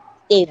here,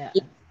 step Yeah.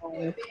 in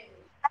time.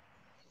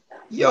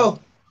 Yo,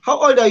 how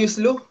old are you,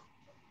 Slu?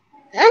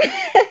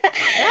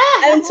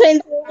 I'm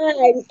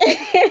 21.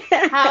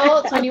 How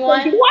old?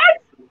 21? 21.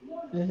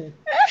 Mhm.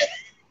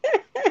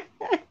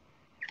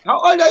 How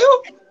old are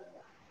you?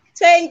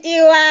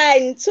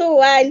 21,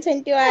 21,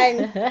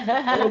 21.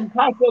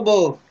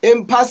 Impossible.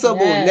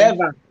 Impossible. Yes.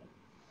 Never.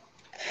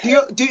 Do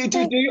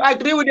you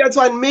agree with that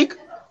one, Mick?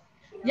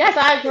 Yes,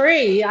 I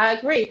agree. I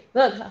agree.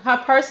 Look, her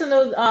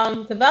personal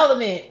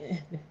development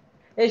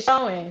is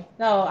showing.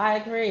 No, I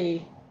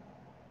agree.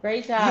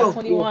 Great job, Yo,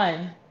 yo,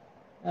 21.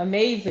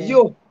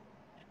 Amazing. yo.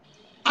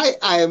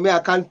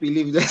 I can't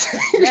believe that.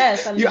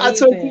 Yes, You are amazing.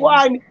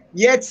 21,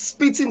 yet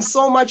spitting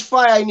so much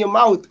fire in your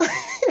mouth.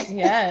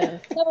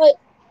 Yes. So,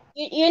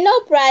 you know,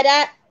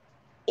 brother,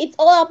 it's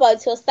all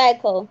about your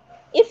cycle.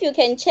 If you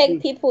can check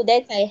people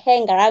that I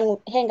hang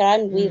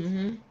around with,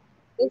 Mm-hmm.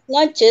 it's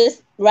not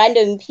just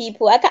random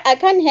people. I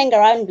can't hang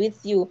around with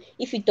you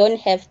if you don't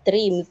have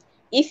dreams.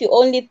 If you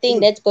only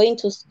think that going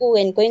to school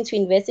and going to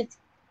university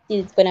is going to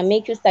make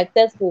you successful,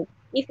 if you're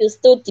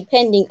still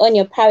depending on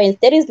your parents,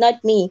 that is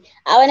not me.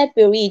 I want to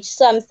be rich.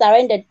 So I'm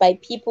surrounded by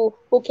people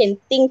who can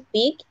think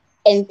big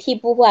and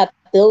people who are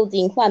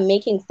building, who are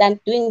making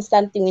doing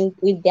something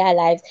with their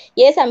lives.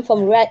 Yes, I'm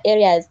from Yeah. rural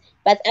areas,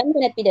 but I'm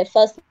going to be the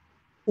first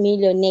millionaire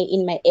in my era.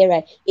 It's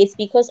because of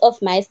my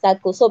circle. So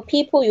people you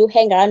hang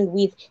around with,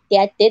 they are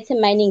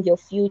determining your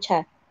future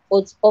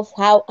of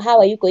how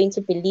are you going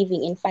to be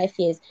living in 5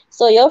 years.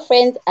 So your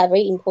friends are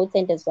very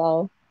important as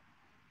well.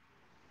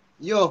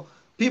 Yo,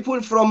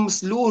 people from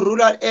Slu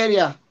rural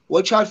area,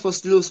 watch out for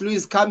Slu. Slu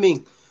is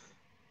coming.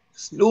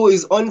 Slu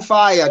is on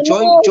fire. You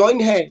Join know,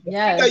 her.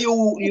 Either Yes.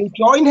 you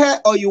join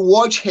her or you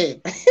watch her.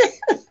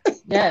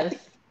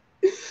 Yes.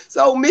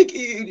 So Mick,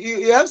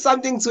 you have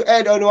something to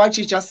add on what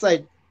you just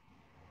said.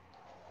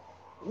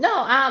 No,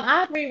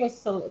 I agree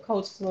with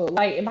Coach Sue.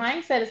 Like,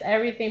 mindset is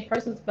everything.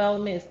 Personal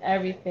development is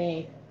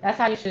everything. That's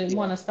how you should Yeah.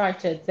 want to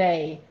start your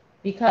day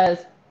because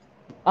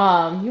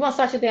you want to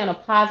start your day on a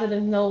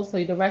positive note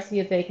so the rest of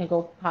your day can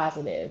go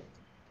positive.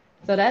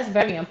 So that's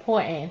very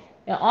important.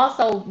 And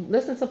also,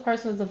 listen to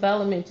personal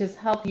development just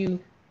help you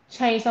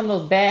change some of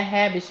those bad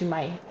habits you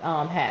might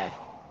have.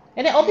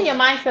 And then open your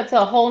mindset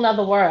to a whole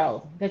nother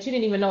world that you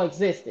didn't even know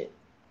existed.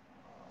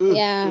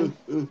 Mm, yeah. mm,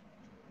 mm.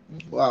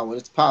 Wow,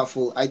 it's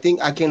powerful. I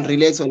think I can Yeah.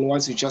 relate on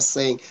what you're just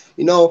saying.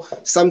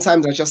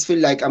 Sometimes I just feel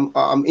like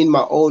I'm in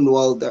my own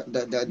world.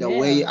 The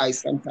way Yeah. I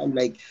sometimes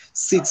like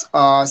sit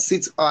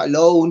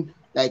alone,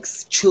 like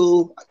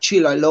chill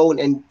alone,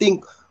 and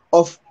think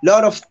of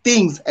lot of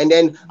things, and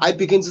then I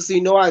begin Mhm. to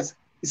see, what?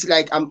 It's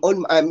like I'm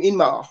in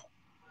my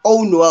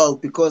own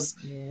world because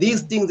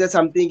these Yeah. things that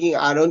I'm thinking,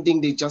 I don't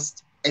think they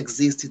just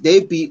exist.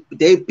 They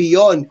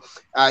beyond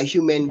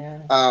human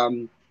Yeah.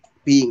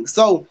 being.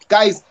 So,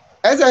 guys,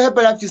 as a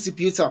Herbalife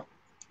distributor,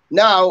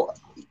 now,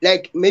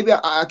 like maybe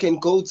I can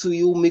go to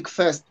you, Mick,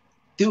 first.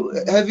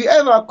 Hmm. Have you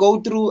ever go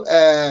through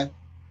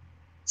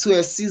to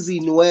a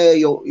season where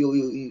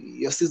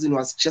your season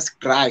was just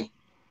dry?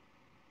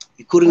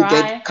 You couldn't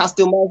get Dry.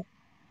 customers,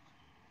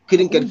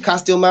 couldn't get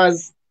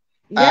customers.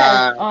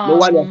 Yes. No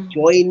one was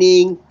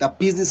joining. The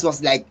business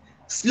was like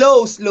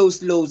slow, slow,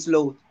 slow,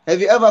 slow.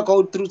 Have you ever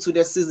gone through to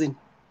that season?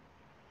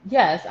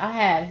 Yes, I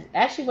have.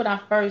 Actually, when I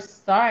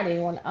first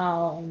started, when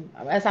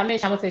as I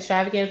mentioned, I went to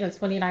extravaganza in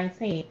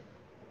 2019.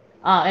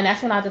 And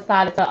that's when I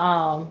decided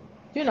to,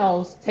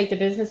 take the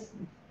business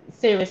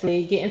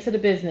seriously, get into the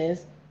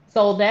business.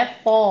 So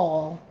that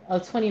fall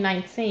of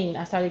 2019,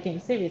 I started getting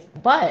serious.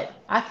 But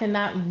I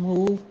cannot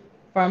move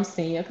from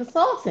senior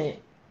consultant.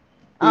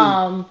 Mm,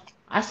 Um,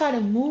 I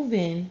started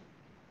moving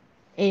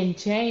in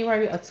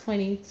January of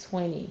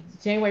 2020,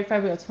 January,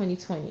 February of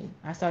 2020.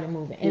 I started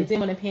moving. And mm, then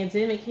when the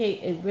pandemic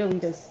hit, it really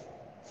just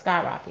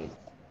skyrocketed.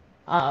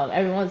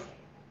 Everyone's,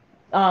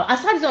 I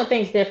started doing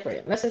things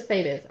different. Let's just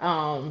say this.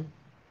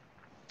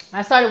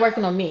 I started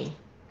working on me.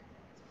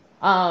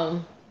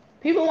 um,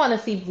 People want to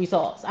see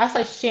results. I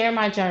started sharing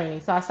my journey.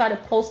 So I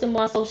started posting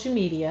more on social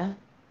media.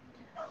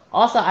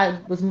 Also, I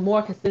was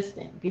more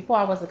consistent. Before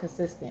I wasn't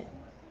consistent.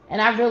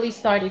 And I really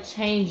started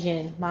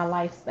changing my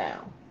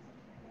lifestyle.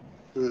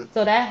 mm,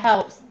 So that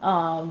helps.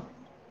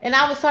 And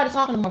I was started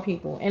talking to more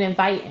people and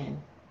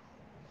inviting.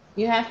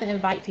 You have to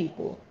invite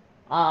people.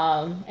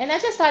 And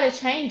that just started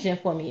changing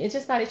for me. It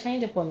just started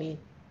changing for me.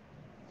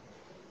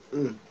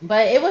 mm,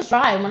 But it was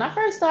dry. When I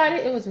first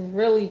started, it was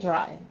really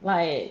dry.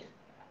 Like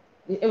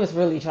it was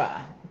really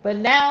dry. But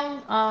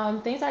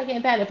now things are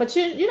getting better. But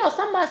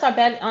some months are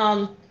better.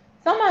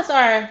 Some months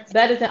are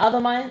better than other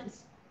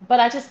months, but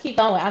I just keep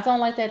going. I don't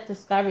let that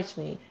discourage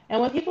me.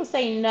 And when people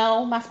say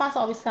no, my sponsor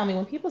always tell me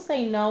when people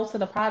say no to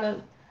the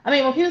product, I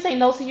mean, when people say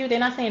no to you, they're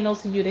not saying no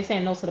to you, they're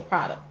saying no to the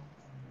product.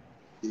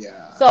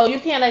 Yeah. So you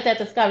can't let that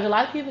discourage. A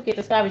lot of people get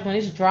discouraged when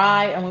it's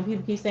dry and when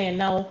people keep saying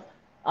no,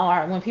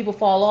 or when people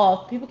fall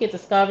off. People get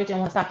discouraged and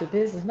want to stop the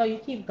business. No, you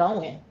keep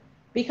going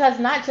because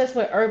not just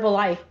with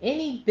Herbalife,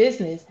 any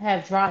business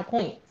have dry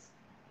points.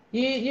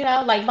 You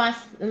know, like my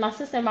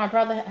sister and my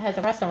brother has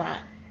a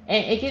restaurant,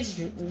 and it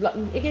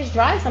gets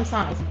dry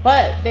sometimes,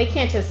 but they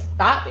can't just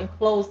stop and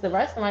close the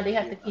restaurant. They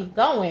have to keep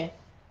going.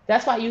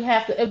 That's why you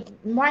have to.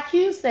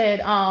 Marquise said,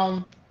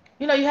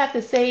 you have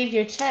to save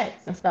your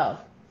checks and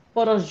stuff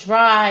for those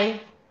dry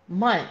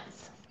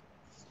months.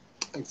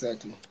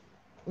 Exactly.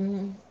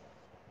 Hmm.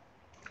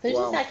 So you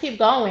just Wow. gotta keep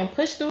going,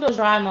 push through those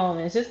dry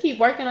moments. Just keep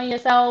working on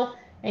yourself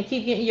and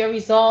keep getting your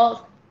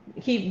results.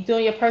 Keep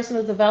doing your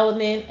personal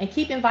development and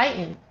keep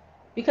inviting,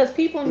 because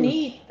people Mm.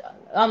 need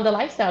the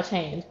lifestyle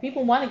change.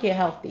 People want to get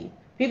healthy.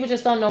 People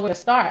just don't know where to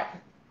start.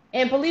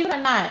 And believe it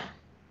or not,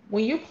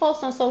 when you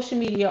post on social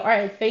media or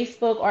at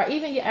Facebook or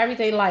even your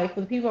everyday life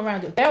with people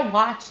around you, they're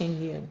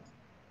watching you.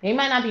 They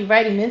might not be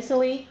ready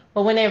mentally,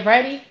 but when they're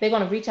ready, they're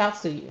gonna reach out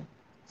to you.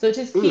 So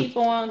just Mm. keep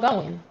on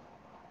going.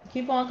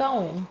 Keep on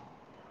going.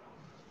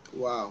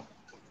 Wow.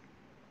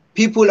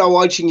 People are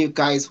watching you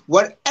guys.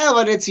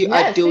 Whatever that you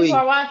are Yes, people doing,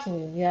 are watching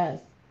you.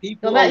 Yes.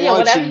 No people are matter, yeah,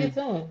 whatever watching you're you.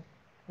 doing.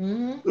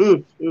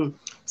 Hmm.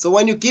 So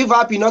when you give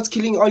up, you're not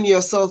killing only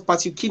yourself,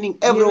 but you're killing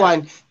You're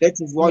not. everyone that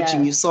is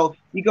watching you. Yes. So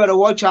you gotta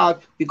watch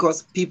out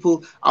because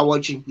people are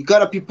watching. You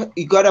gotta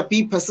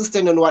be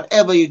persistent on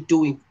whatever you're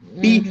doing.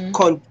 Be Hmm.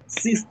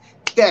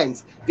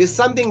 consistent. There's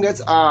something that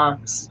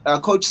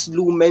Coach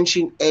Lou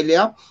mentioned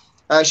earlier.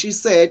 She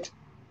said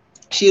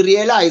she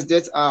realized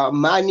that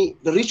money,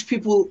 the rich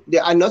people, they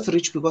are not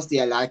rich because they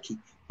are lucky,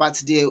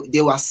 but they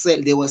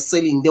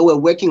were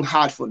working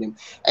hard for them.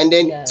 And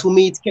then Yes. to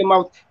me it came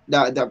out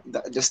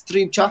the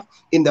scripture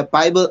in the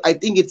Bible. I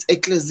think it's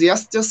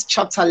Ecclesiastes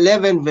chapter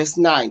 11 verse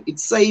 9. It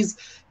says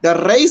the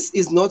race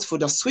is not for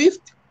the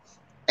swift,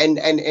 and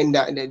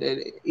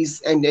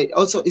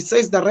also it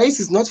says the race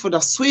is not for the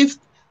swift,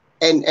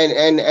 and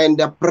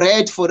the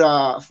bread for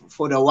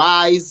the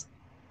wise.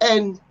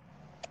 And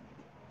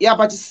yeah,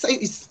 but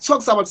it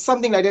talks about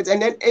something like that.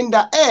 And then in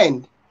the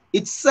end,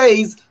 it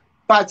says,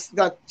 but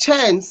the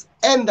chance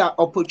and the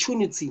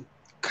opportunity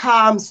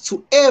comes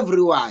to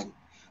everyone.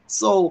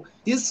 So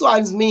this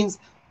one means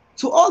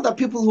to all the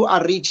people who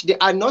are rich, they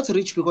are not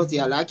rich because they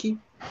are lucky.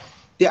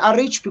 They are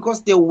rich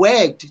because they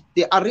worked.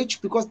 They are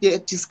rich because they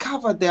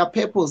discovered their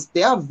purpose,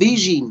 their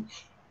vision.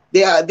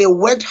 They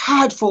worked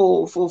hard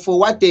for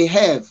what they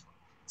have.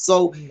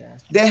 So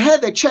Yes. they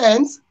had a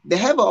chance, they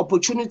have an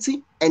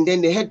opportunity, and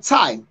then they had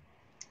time.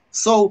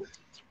 So,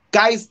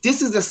 guys,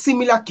 this is a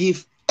similar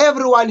gift.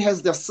 Everyone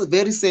has the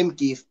very same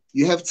gift.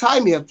 You have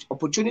time, you have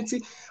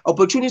opportunity.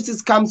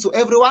 Opportunities come to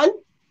everyone,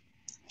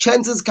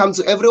 chances come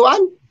to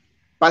everyone,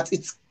 but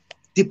it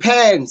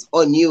depends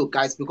on you,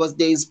 guys, because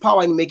there is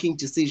power in making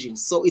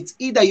decisions. So it's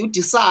either you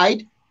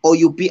decide or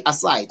you be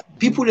aside.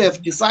 People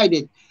have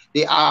decided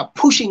they are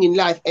pushing in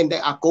life and they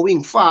are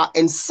going far,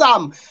 and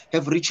some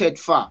have reached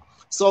far.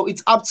 So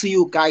it's up to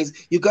you, guys.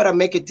 You gotta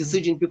make a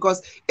decision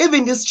because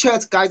even this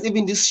church, guys,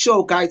 even this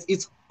show, guys,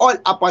 it's all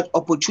about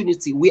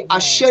opportunity. We are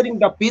Yes. sharing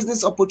the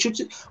business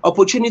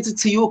opportunity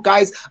to you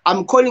guys.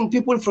 I'm calling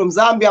people from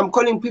Zambia. I'm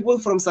calling people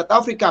from South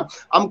Africa.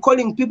 I'm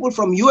calling people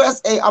from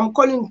USA. I'm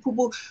calling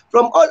people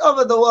from all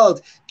over the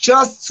world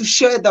just to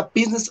share the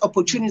business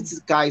opportunities,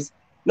 guys.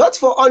 Not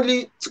for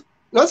only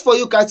not for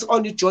you guys to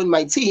only join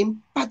my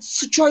team, but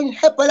to join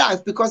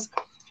Herbalife because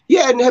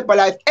here in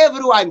Herbalife,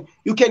 everyone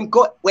you can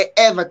go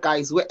wherever,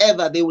 guys,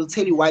 wherever they will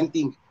tell you one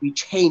thing: we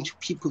change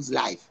people's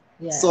life.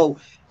 Yes. So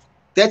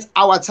that's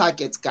our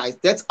target, guys.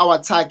 That's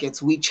our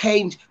target. We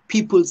change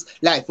people's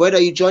life. Whether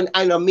you join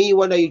under me,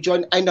 whether you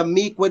join under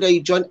Meek, whether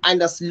you join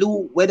under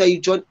Slew, whether you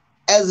join,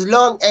 as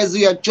long as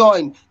you are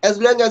joined,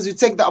 as long as you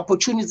take the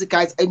opportunity,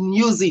 guys, and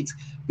use it,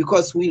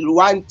 because we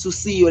want to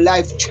see your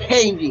life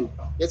changing.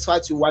 That's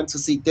what we want to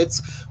see.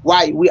 That's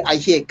why we are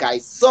here,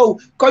 guys. So,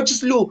 Coach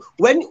Slew,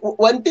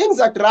 when things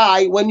are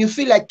dry, when you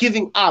feel like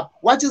giving up,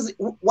 what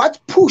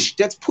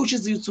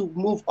pushes you to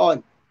move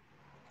on,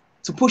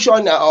 to push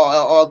on,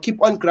 or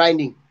keep on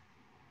grinding?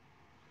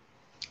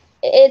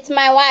 It's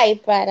my why,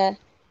 brother.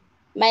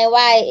 My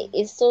why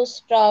is so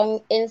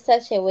strong in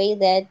such a way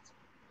that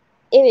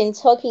even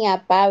talking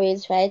about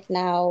it right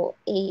now,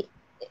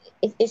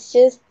 it's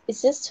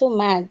just too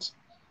much.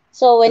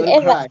 So Don't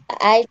whenever cry.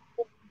 I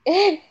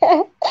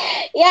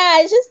yeah,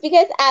 it's just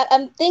because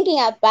I'm thinking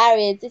about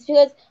it. It's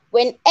because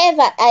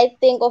whenever I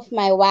think of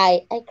my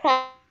why, I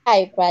cry,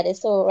 brother. So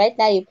right now you're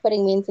putting me into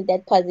that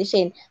position,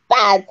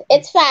 but it's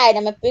fine. I'm a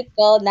big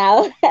girl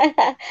now.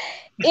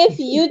 If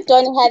you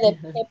don't have a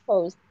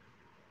purpose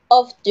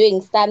of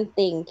doing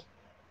something,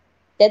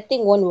 that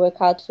thing won't work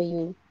out for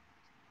you.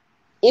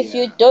 If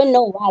you Yeah. don't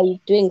know why you're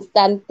doing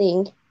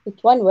something,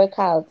 it won't work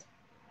out.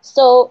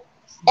 So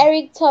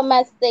Eric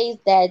Thomas says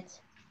that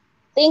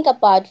Think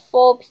about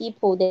 4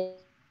 people that you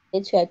are doing it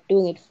for.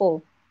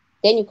 Then you're gonna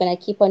keep on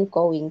going.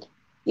 You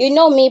know me,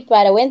 brother. When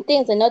things are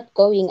not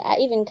going, I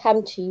even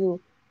come to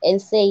you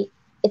and say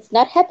it's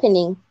not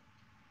happening,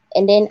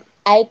 and then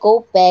I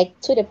go back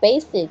to the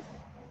basics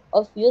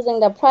of using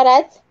the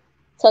product,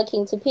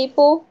 talking to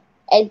people,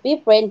 and be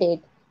branded.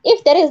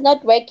 If that is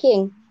not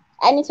working,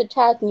 I need to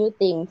try out new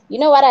things. You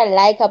know what I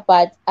like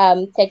about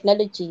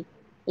technology?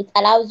 It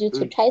allows you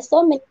to Mm. try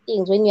so many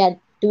things when you are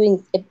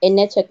doing a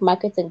network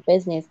marketing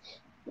business.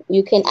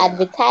 You can Yeah.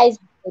 advertise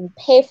and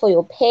pay for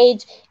your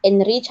page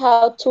and reach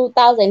out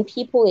 2,000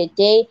 people a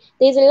day.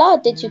 There's a lot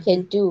that you can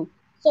Hmm. do.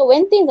 So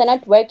when things are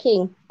not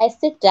working, I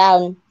sit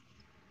down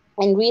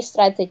and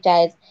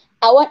re-strategize.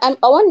 I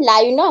won't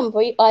lie, I'm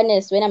very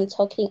honest when I'm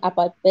talking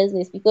about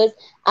business because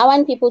I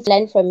want people to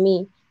learn from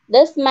me.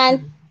 This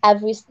month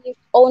I've received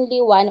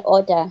only one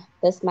order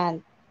this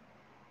month.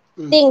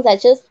 Mm. Things are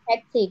just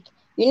hectic.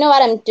 You know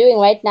what I'm doing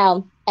right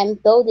now? I'm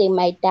building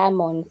my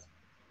diamonds.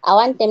 I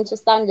want them to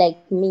sound like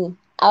me.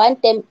 I want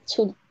them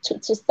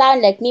to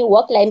sound like me,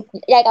 walk like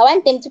I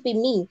want them to be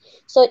me.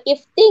 So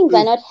if things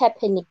are Mm. not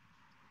happening,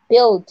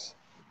 build.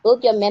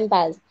 Build your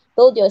members,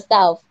 build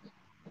yourself.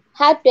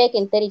 Hard work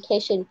and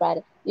dedication,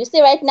 brother. You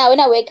see, right now, when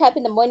I wake up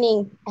in the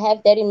morning, I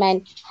have that in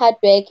mind. Hard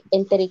work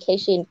and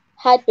dedication.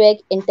 Hard work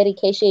and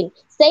dedication.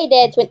 Say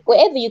that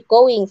wherever you're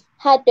going,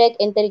 hard work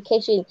and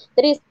dedication.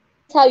 That is how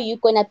you're gonna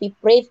be brave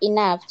enough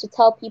to tell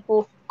people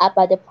about the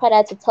product, to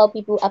tell people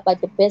about the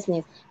business.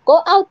 Go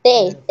out there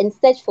Yes. and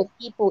search for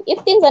people. If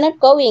things are not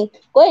going,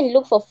 go and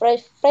look for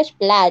fresh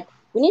blood.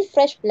 We need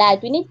fresh blood.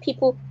 We need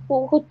people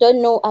who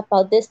don't know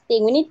about this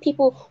thing. We need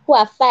people who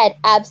are fired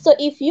up. So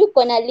if you're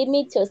gonna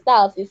limit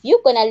yourself, if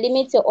you're gonna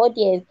limit your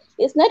audience,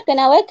 it's not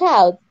gonna work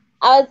out.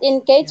 I was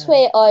in Yes.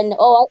 Gateway I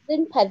was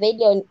in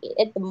Pavilion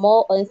at the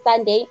mall on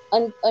Sunday,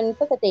 on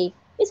Saturday.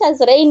 It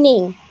was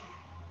raining.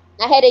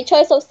 I had a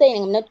choice of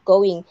saying I'm not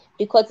going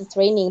because it's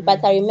raining, but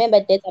I Hmm.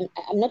 remembered that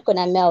I'm not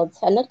gonna melt.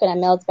 I'm not gonna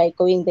melt by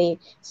going there.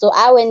 So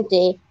I went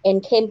there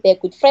and came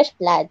back with fresh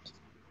blood.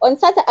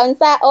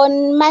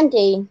 On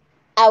Monday,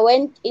 I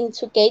went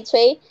into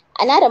Gateway,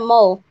 another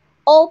mall,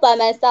 all by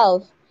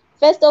myself.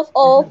 First of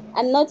all,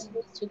 I'm not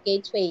used to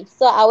Gateway,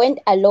 so I went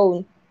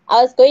alone.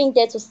 I was going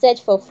there to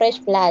search for fresh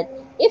blood.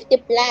 If the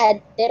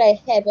blood that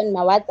I have on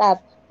my WhatsApp,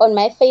 on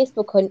my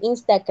Facebook, on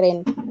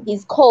Instagram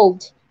is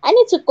cold, I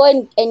need to go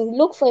and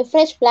look for a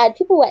fresh blood.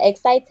 People were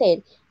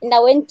excited. And I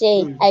went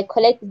there, Mm. I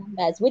collect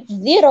numbers with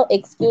zero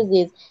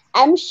excuses.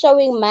 I'm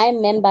showing my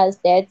members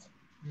that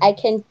I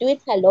can do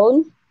it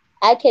alone.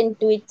 I can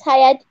do it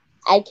tired.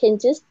 I can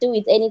just do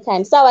it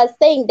anytime. So I was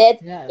saying that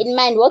Yes. in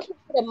mind, walking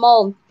to the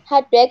mall,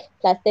 hard work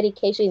plus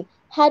dedication,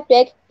 hard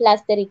work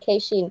plus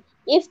dedication.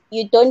 If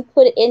you don't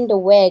put in the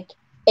work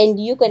and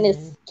you're gonna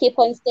Hmm. keep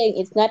on saying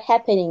it's not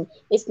happening,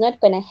 it's not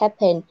gonna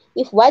happen.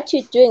 If what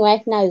you're doing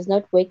right now is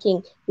not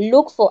working,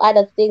 look for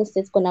other things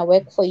that's gonna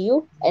work for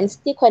you and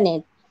stick on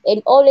it.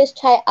 And always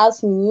try out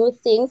new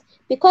things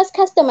because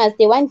customers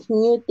they want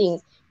new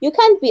things. You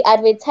can't be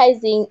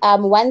advertising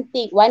one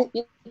thing one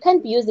you can't be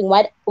using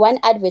one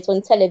advert on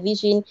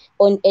television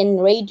on and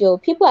radio.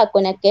 People are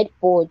gonna get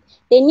bored.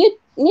 They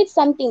need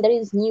something that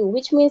is new,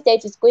 which means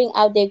that it's going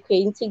out there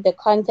creating the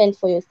content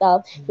for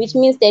yourself, which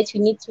means that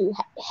you need to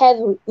have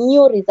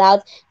new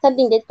results,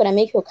 something that's gonna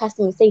make your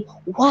customers say,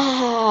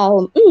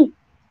 "Wow,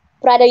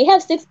 Brada, you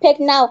have 6 pack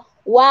now.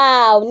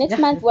 Wow, next Yes.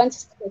 month we want to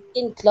see your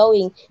skin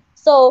glowing."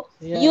 So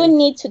you Yes.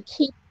 need to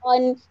keep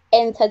on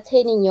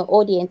entertaining your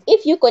audience.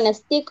 If you're gonna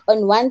stick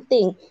on one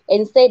thing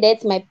and say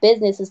that my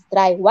business is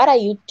dry, what are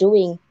you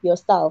doing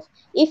yourself?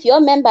 If your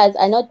members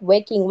are not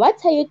working, what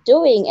are you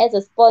doing as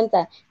a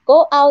sponsor?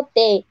 Go out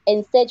there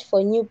and search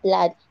for new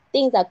blood.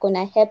 Things are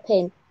gonna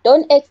happen.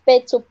 Don't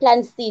expect to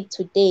plant seed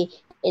today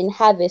and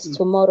harvest Mm.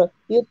 tomorrow.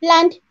 You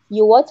plant,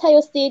 you water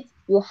your seeds,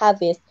 you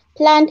harvest.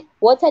 Plant,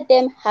 water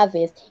them,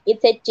 harvest.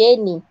 It's a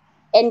journey.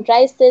 And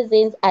dry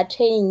seasons are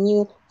training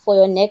you for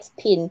your next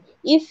pin.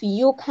 If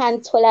you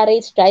can't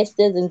tolerate dry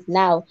seasons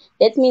now,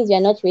 that means you're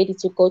not ready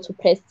to go to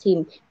press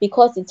team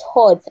because it's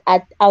hot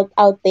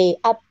out there,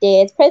 up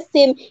there. At press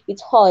team,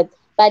 it's hot.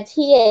 But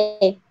here,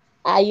 are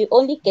you only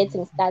getting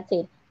started?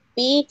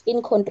 Be in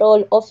control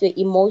of your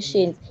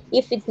emotions.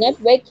 If it's not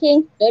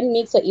working, don't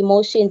mix your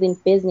emotions in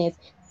business.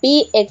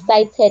 Be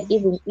excited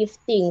even if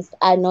things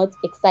are not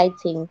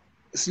exciting.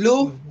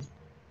 Slow.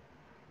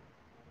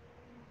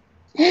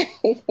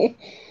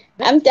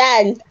 I'm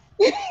done.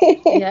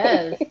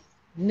 Yes.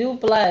 New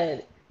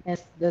blood and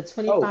the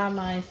Oh, 25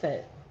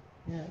 mindset.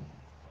 Yes.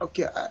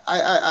 okay.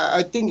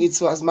 I think it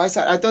was my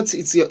side. I thought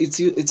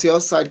it's your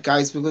side,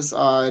 guys, because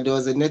there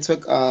was a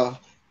network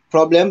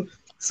problem.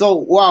 So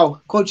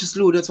wow, Coach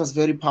Slow, that was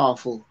very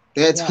powerful.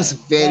 That was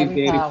Yes. very Very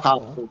very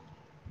powerful. powerful.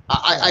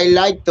 I Yes.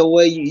 like the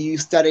way you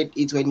started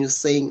it when you're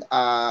saying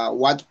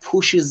what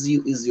pushes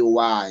you is your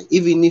why.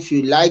 Even if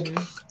you like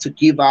Hmm. to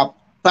give up,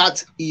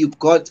 but you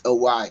got a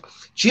why.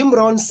 Jim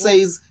Rohn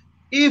says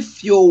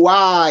if your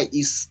why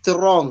is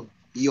strong,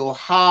 your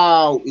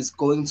how is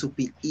going to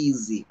be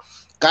easy.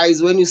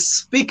 Guys, when you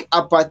speak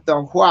about the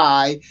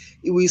why,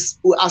 we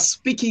are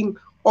speaking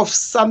of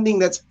something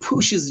that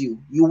pushes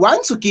you. You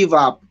want to give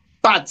up,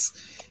 but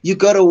you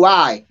gotta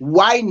why?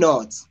 Why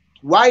not?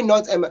 Why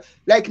not?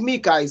 Like me,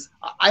 guys,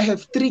 I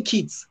have 3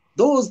 kids.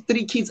 Those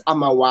 3 kids are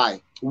my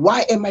why.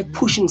 Why am I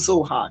pushing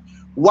so hard?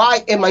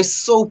 Why am I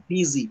so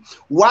busy?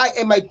 Why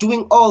am I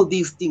doing all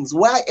these things?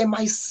 Why am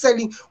I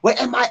selling? Why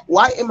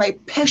am I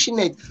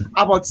passionate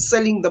about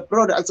selling the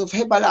products of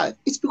Herbalife?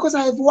 It's because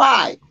I have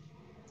why.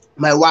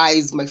 My why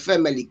is my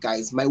family,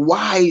 guys. My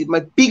why,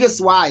 my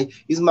biggest why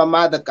is my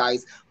mother,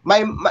 guys.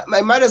 My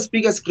mother's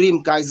biggest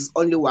dream, guys, is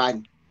only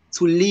one: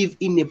 to live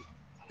in a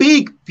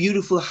big,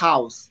 beautiful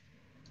house.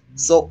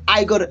 So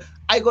I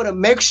gotta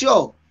make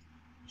sure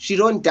she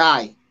don't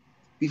die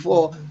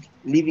before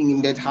living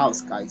in that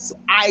house, guys. So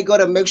I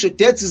gotta make sure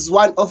that is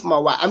one of my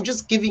why. I'm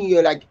just giving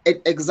you like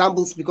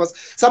examples because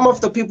some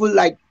of the people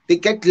like they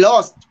get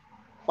lost.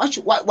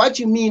 What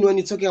you mean when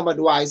you're talking about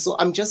why? So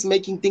I'm just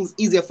making things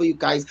easier for you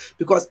guys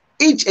because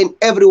each and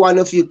every one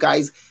of you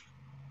guys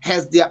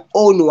has their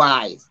own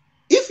whys.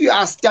 If you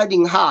are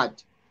studying hard,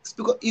 it's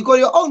because you got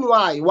your own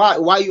why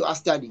you are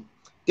studying.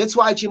 That's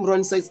why Jim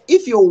Rohn says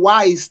if your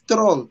why is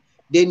strong,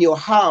 then your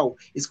how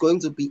is going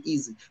to be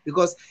easy.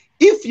 Because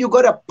if you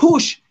got a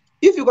push,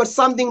 if you got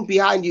something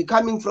behind you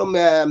coming from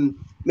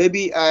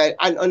maybe an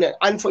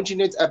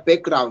unfortunate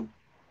background,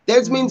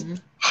 that means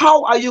Mhm.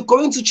 how are you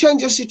going to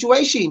change your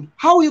situation?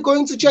 How are you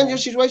going to change your Yes.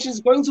 situation?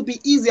 Is going to be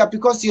easier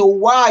because your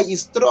why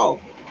is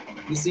strong.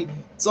 You see,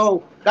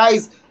 so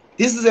guys,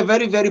 this is a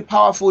very, very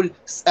powerful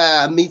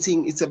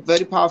meeting. It's a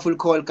very powerful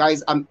call,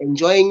 guys. I'm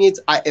enjoying it.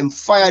 I am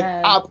fired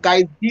Yes. up,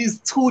 guys.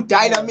 These two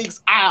Yes.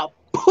 dynamics are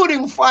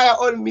putting fire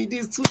on me.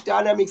 These two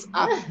dynamics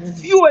are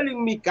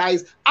fueling me,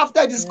 guys.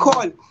 After this Yes.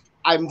 call,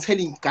 I'm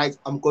telling you guys,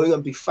 I'm going to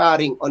be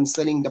firing on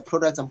selling the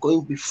products. I'm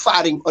going to be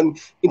firing on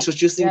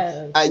introducing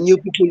Yes. new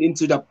people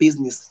into the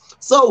business.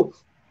 So,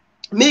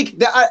 Mick,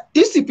 there are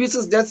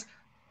distributors that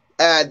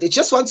they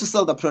just want to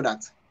sell the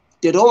product.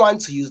 They don't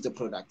want to use the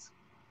product.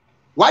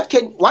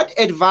 What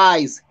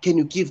advice can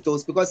you give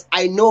those? Because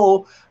I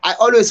know I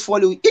always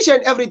follow each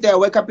and every day. I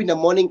wake up in the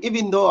morning,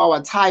 even though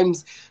our time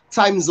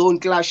zone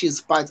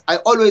clashes, but I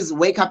always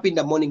wake up in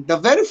the morning. The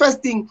very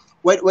first thing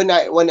when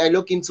I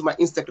look into my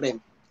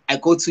Instagram, I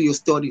go to your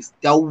stories.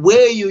 The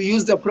way you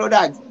use the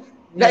product,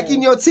 like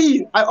in Yes. your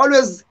tea, I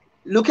always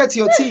look at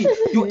your tea.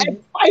 You add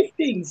 5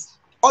 things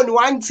on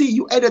one tea.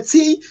 You add a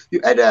tea,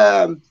 you add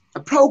a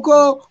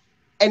proco,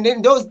 and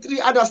then those 3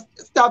 other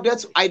stuff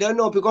that I don't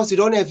know because you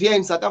don't have here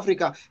in South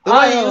Africa. The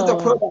way you use the Oh,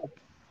 product,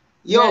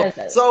 yo.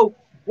 yes. So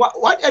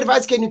what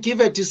advice can you give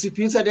a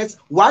distributor that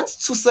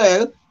wants to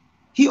sell?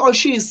 He or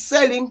she is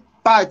selling,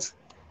 but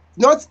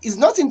not is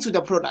not into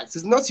the product.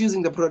 Is not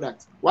using the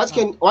product.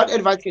 Oh. What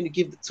advice can you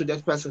give to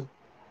that person?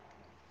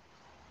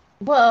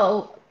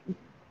 Well,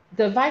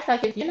 the advice I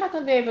give, you're not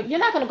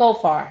gonna go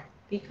far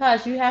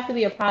because you have to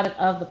be a product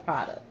of the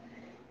product.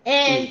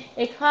 And Mm,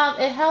 it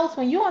helps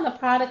when you're on the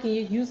product and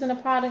you're using the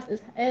product.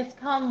 It's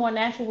come more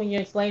natural when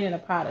you're explaining the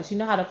products. You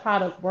know how the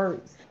product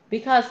works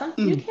because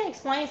you mm, can't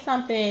explain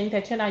something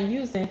that you're not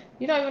using.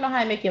 You don't even know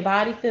how to make your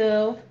body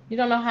feel. You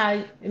don't know how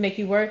it make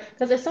you work.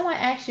 Because if someone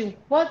asks you,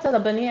 what does a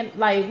banana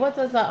like? What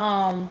does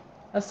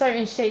a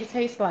certain shake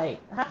taste like?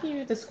 How can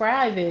you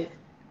describe it?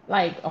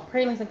 Like a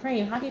pralines and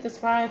cream. How do you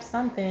describe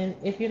something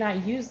if you're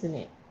not using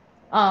it?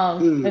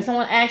 If mm.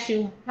 someone asks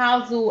you,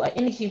 how do an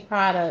energy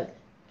product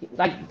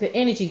like the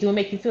energy, do it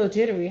make you feel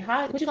jittery?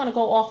 How what you gonna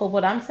go off of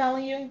what I'm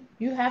telling you?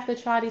 You have to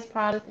try these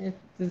products and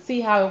to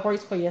see how it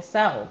works for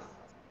yourself.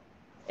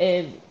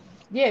 And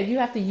yeah, you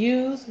have to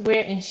use,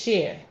 wear, and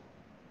share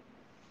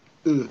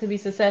Mm. to be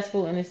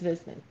successful in this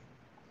business.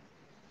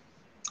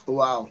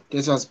 Wow,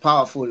 this was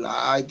powerful.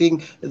 I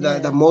think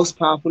the Yes. most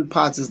powerful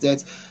part is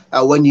that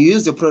when you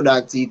use the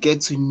product, you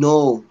get to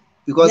know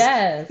because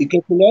Yes. you get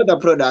to know the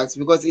products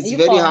because And it's you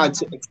very fall hard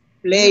to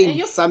and explain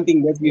you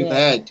something that we've yeah.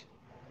 heard.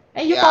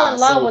 And you fall Yeah, in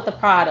love so with the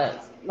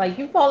products. Like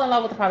you fall in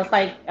love with the products.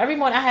 Like every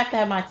morning I have to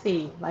have my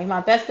tea. Like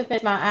my best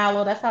defense, my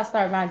aloe. That's how I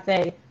start my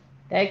day.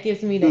 That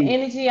gives me the mm,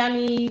 energy I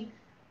need.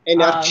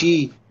 Um,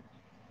 NFG.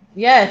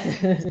 yes.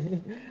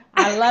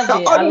 I love I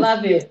it. I always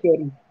love see your it.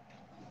 story.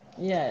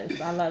 Yes,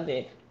 I love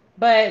it.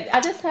 But I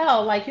just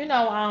tell, like,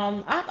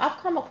 I've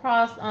come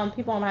across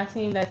people on my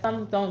team that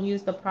some don't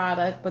use the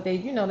product, but they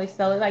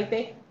sell it. Like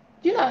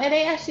and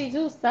they actually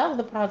do sell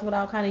the product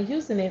without kind of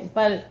using it.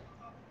 But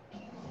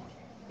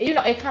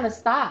it kind of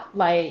stopped.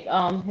 Like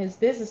his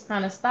business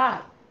kind of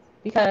stopped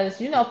because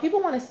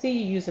people want to see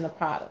you using the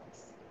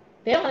products.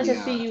 They don't want to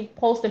just see Yeah. you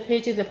posting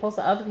pictures and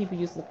posting other people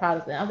using the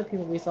products and other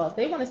people results.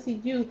 They want to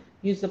see you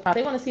use the product.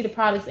 They want to see the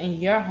products in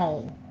your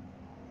home.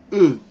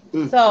 Mm,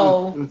 mm, mm,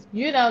 So, mm.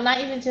 not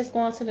even just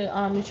going to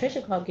the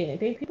nutrition club getting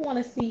it. People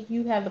want to see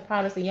you have the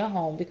products in your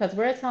home because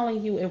we're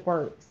telling you it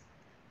works.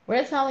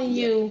 We're telling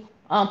Yeah, you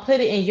put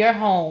it in your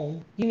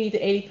home. You need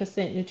the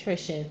 80%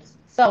 nutrition.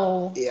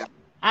 So yeah.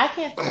 I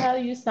can't tell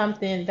you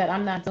something that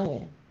I'm not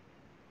doing.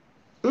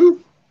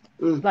 Mm,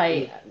 mm,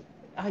 Like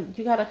mm.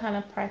 you gotta kind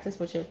of practice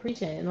what you're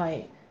preaching.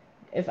 Like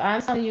if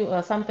I'm telling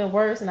you something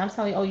works and I'm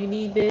telling you, oh, you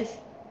need this.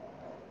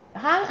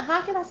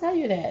 How can I tell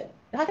you that?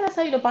 How can I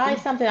tell you to buy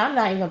something I'm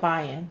not even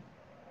buying?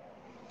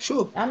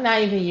 Sure. I'm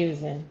not even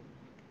using.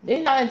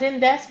 And then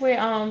that's where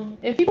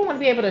if people want to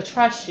be able to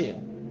trust you,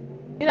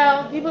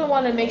 people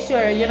want to make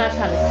sure you're not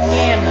trying to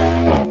scam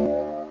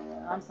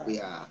them. I'm sorry.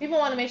 Yeah. People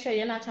want to make sure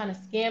you're not trying to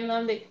scam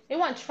them. They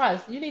want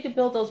trust. You need to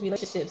build those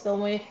relationships. So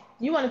when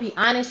you want to be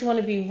honest, you want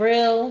to be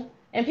real,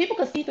 and people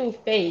can see through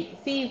fake,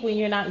 see when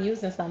you're not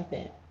using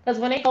something. Because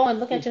when they go and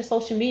look at your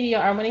social media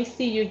or when they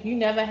see you, you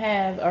never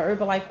have a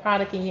Herbalife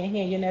product in your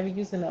hand. You're never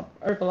using a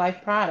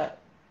Herbalife product.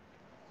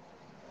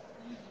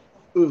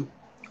 Mm.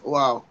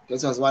 Wow,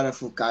 that was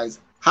wonderful, guys.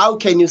 How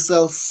can you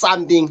sell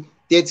something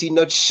that you're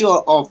not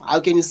sure of? How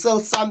can you sell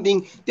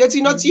something that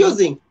you're not Hmm.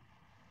 using?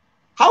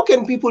 How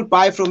can people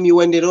buy from you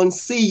when they don't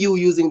see you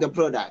using the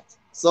product?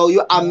 So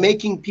you are Yeah.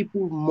 making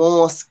people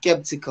more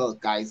skeptical,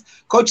 guys.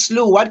 Coach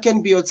Lou, what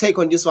can be your take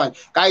on this one,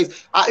 guys?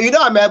 I'm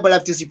a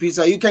Herbalife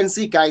distributor. You can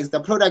see, guys, the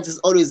product is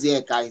always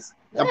there, guys.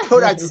 The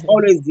product is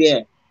always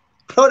there.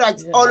 Product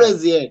is Yeah.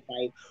 always there,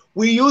 guys.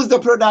 We use the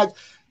product.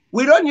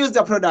 We don't use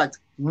the product.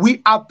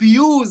 We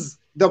abuse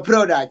the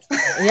product.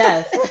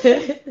 Yes.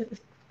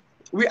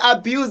 We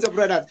abuse the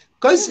product.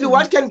 Coach Lou,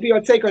 what can be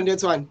your take on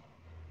this one?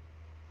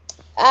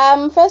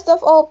 First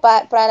of all,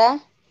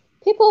 brother,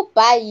 people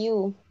buy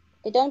you.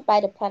 They don't buy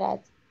the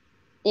product.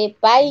 They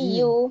buy Mm.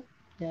 you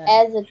Yes.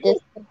 as a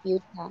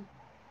distributor.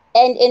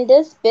 And in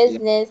this Yeah.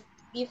 business,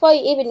 before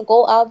you even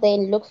go out there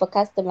and look for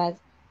customers,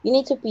 you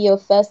need to be your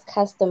first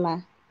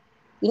customer.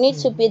 You need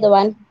to be Hmm. the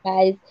one who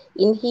buys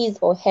in his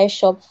or her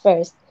shop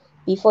first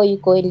before you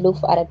go and look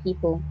for other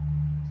people.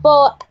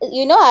 For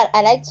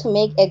I like to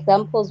make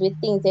examples with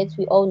things that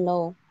we all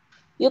know.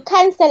 You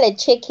can't sell a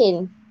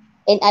chicken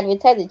and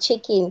advertise a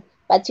chicken,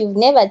 but you've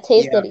never Yeah.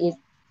 tasted it.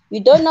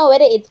 You don't know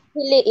whether it's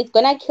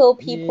gonna kill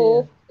Yeah.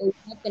 people or it's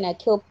not gonna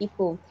kill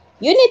people.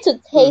 You need to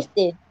Mm. taste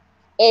it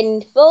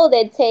and feel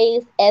the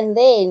taste and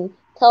then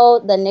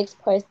tell the next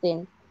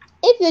person.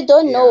 If you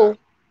don't Yeah. know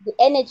the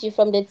energy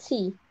from the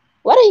tea,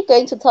 what are you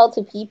going to tell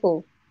to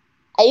people?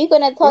 Are you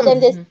gonna tell them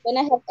Mm. they're Hmm.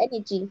 gonna have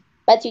energy,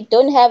 but you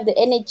don't have the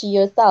energy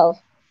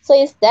yourself? So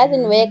it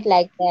doesn't work Hmm.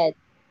 like that.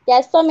 There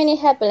are so many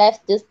Herbalife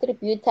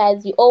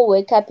distributors. You all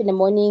wake up in the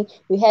morning,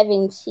 we're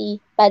having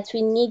tea, but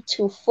we need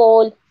to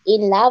fall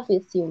in love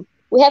with you.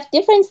 We have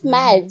different Hmm.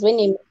 smiles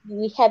when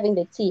we having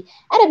the tea.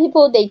 Other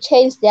people they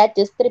change their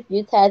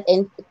distributors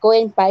and go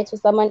and buy to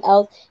someone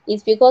else.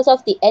 It's because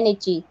of the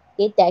energy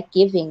that they're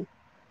giving.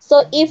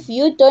 So if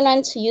you don't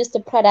want to use the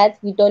product,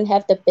 you don't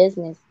have the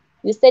business.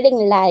 You're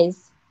selling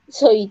lies.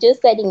 So you're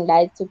just selling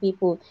lies to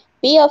people.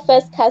 Be your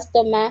first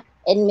customer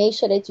and make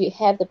sure that you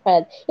have the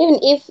product. Even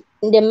if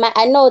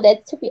I know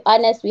that to be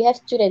honest, we have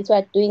students who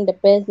are doing the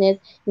business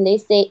and they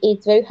say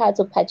it's very hard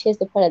to purchase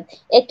the product.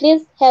 At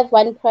least have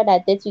one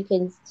product that you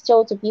can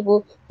show to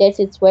people that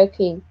it's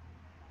working.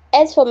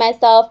 As for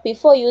myself,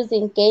 before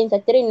using Gains, I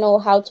didn't know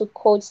how to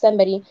coach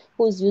somebody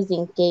who's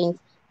using Gains.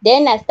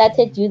 Then I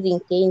started using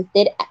Gains.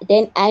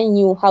 Then I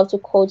knew how to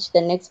coach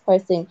the next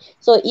person.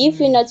 So if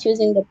you're Hmm. not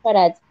using the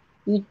product,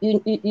 you're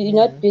Yeah.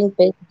 not doing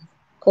business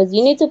because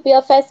you need to be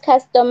your first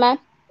customer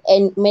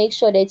and make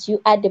sure that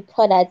you are the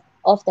product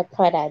of the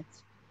product.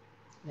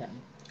 Yeah.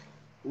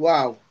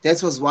 Wow,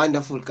 that was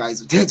wonderful,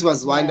 guys. That was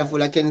Yes.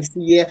 wonderful. I can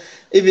see here,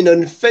 even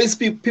on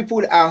Facebook,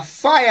 people are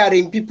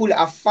firing. People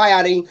are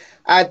firing.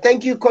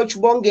 Thank you, Coach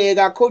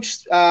Bongega,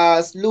 Coach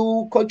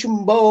Slu, Coach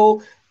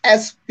Mbo,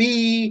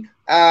 SB.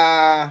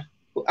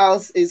 Who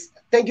else is?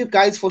 Thank you,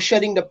 guys, for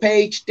sharing the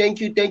page. Thank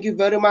you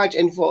very much,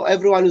 and for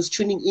everyone who's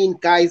tuning in,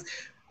 guys.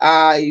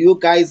 You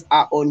guys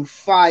are on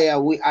fire.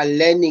 We are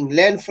learning.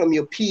 Learn from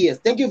your peers.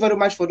 Thank you very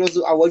much for those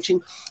who are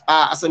watching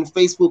us on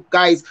Facebook,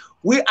 guys.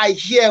 We are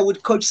here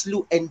with Coach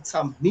Slu and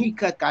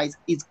Tamika, guys.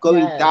 It's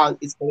going Yes. down.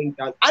 It's going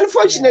down.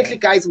 Unfortunately, Yes.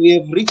 guys, we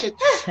have reached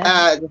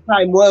the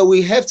time where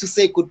we have to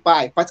say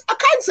goodbye. But I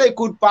can't say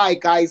goodbye,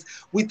 guys,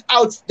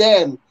 without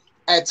them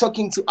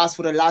talking to us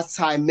for the last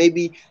time.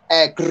 Maybe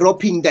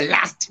dropping the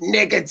last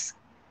nuggets,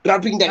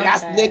 dropping the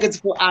last Okay. nuggets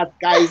for us,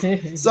 guys.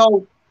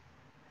 So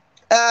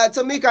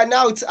Tamika,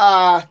 now it's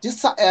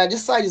this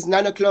side is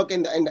 9 o'clock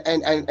and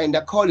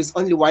the call is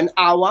only 1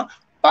 hour.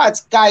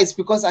 But guys,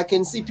 because I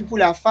can see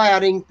people are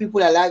firing,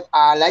 people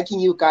are liking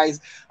you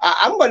guys.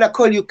 I'm gonna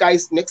call you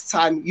guys next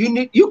time.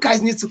 You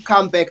guys need to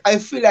come back. I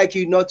feel like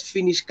you're not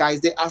finished,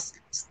 guys. There are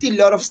still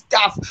a lot of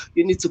stuff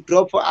you need to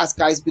drop for us,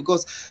 guys,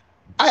 because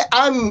I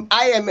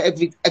am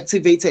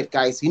activated,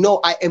 guys.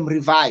 I am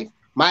revived.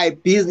 My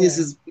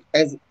business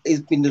Yeah.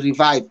 is been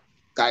revived,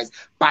 guys,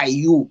 by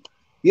you.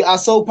 You are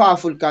so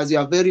powerful, guys. You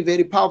are very,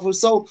 very powerful.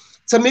 So,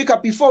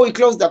 Tamika, before we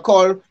close the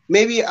call,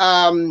 maybe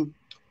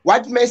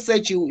what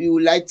message you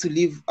would like to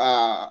leave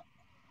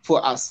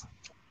for us?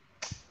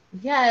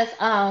 Yes.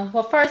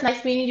 Well, first,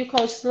 nice meeting you,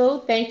 Coach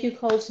Slew. Thank you,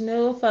 Coach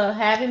New, for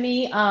having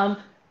me.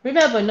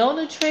 Remember, no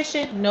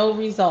nutrition, no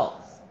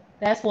results.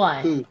 That's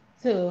one. Mm,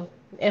 Two.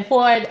 And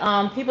for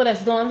people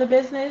that's doing the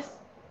business,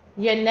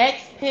 your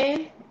next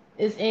pin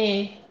is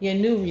in your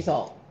new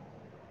result.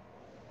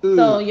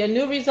 So mm, your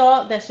new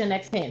result, that's your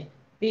next pin.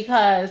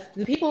 Because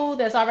the people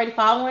that's already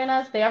following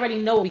us, they already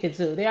know what we could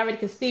do. They already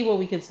can see what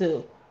we could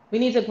do. We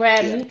need to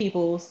grab Yeah. new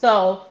people.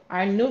 So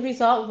our new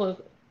result will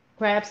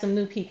grab some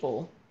new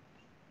people.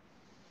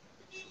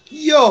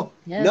 Yo,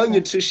 no Yes,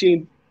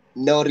 nutrition,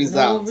 no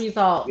no result.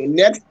 result. Your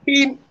next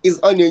pin is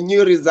on your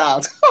new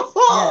result.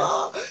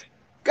 Yes.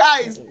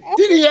 Guys,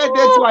 did you hear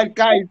that one,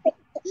 guys?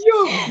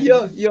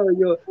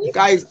 Yo.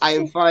 Guys, I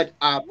am fired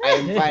up. I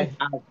am fired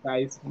up,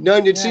 guys. No Yes.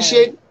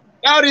 nutrition,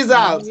 no No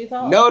result. result.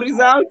 No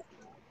result.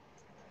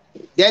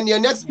 Then your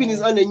next pin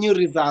is Yes. on a new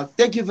result.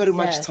 Thank you very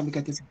much, Yes.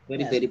 Tamika. This is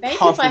very, Yes. very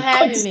Thank you for powerful.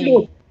 Coach having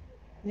Slow. me.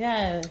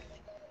 Yes.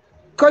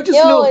 Coach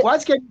Slow, Yo,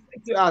 what can you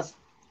say to us?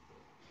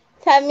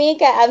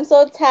 Tamika, I'm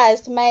so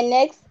touched. My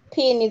next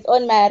pin is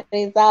on my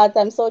results. I'm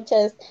so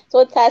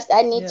touched.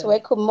 I need to Yes.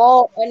 work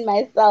more on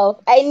myself.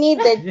 I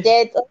need the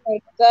jet. Oh my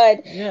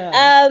God.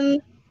 Yes. Um,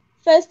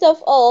 First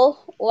of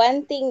all,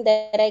 one thing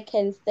that I can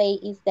say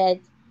is that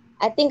I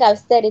think I've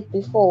said it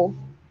before.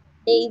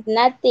 There is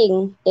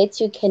nothing that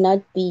you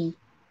cannot be.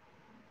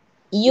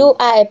 You Mm,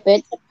 are a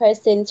better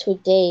person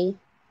today,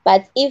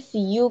 but if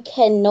you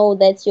can know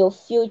that your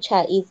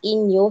future is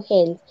in your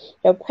hands,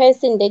 the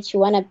person that you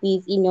want to be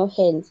is in your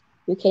hands,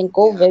 you can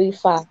go yeah. very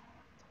far.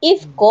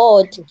 If Mm.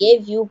 God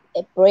gave you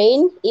a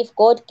brain, if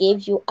God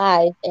gave you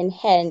eyes and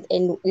hands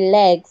and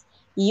legs,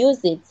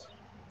 use it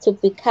to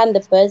become the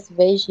best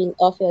version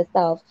of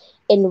yourself.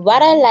 And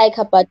what I Yes. like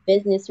about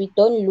business, we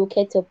don't look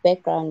at your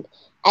background.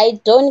 I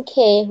don't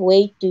care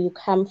where do you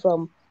come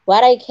from.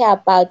 What I care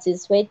about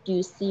is where do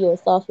you see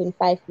yourself in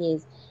 5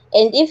 years.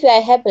 And if you're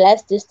a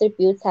Herbalife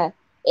distributor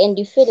and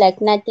you feel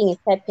like nothing is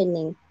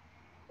happening,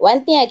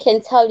 one thing I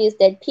can tell you is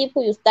that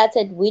people you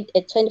started with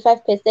at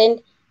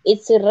 25%,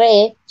 it's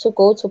rare to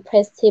go to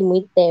press team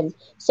with them.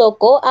 So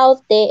go out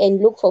there and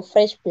look for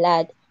fresh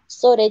blood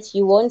so that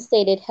you won't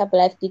say that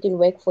Herbalife didn't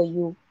work for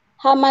you.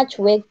 How much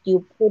work do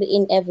you put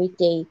in every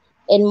day?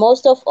 And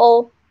most of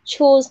all,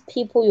 choose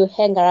people you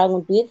hang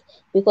around with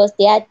because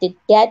they are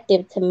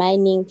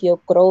determining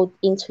your growth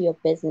into your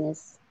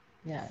business.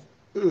 Yes.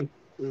 Mm,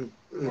 mm.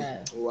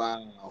 Yes.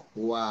 Wow.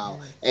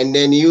 Yes. And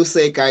then you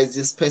say, guys,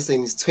 this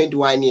person is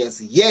 21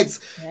 years, yet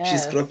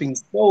she's Yes. dropping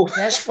so much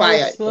That's so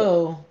fire.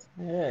 slow.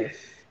 Yes.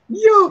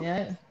 You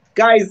Yeah.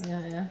 guys,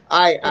 Yeah. Yeah.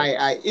 I,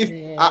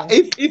 Yeah.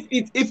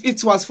 if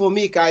it was for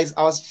me, guys,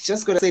 I was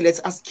just gonna say let's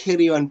us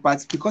carry on,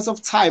 but because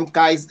of time,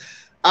 guys,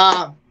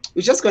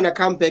 we're just gonna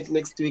come back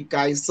next week,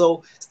 guys.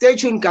 So stay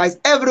tuned, guys.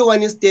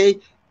 Everyone is there,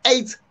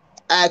 8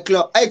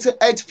 o'clock,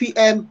 8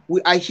 p.m.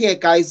 We are here,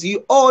 guys.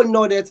 You all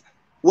know that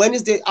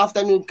Wednesday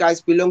afternoon,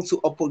 guys, belong to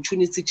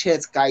opportunity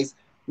chats, guys,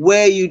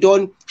 where you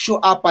don't show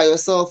up by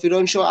yourself, you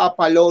don't show up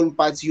alone,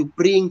 but you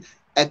bring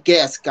a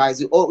guest, guys.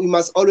 You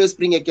must always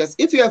bring a guest.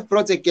 If you have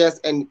brought a guest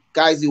and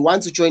guys, you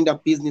want to join the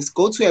business,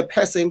 go to a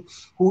person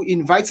who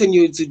invited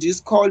you to this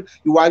call.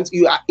 You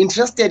are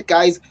interested,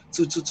 guys,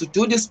 to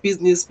do this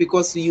business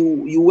because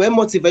you were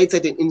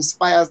motivated and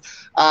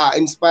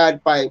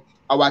inspired by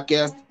our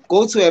guest.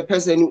 Go to a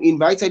person who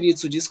invited you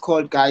to this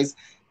call, guys,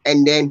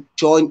 and then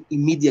join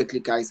immediately,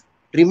 guys.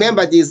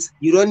 Remember Yes. this,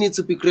 you don't need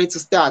to be great to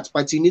start,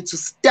 but you need to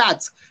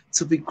start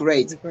to be To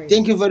great. be great.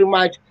 Thank you very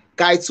much,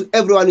 guys, to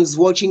everyone who's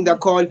watching the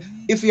call.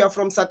 If you are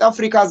from South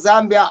Africa,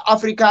 Zambia,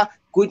 Africa,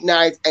 good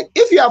night. And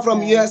if you are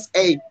from Yes.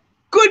 USA,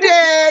 good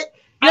day.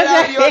 I Good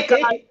love you, guys.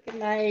 night. Good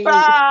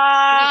night.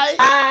 Bye.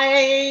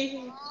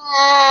 Bye.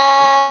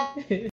 Ah.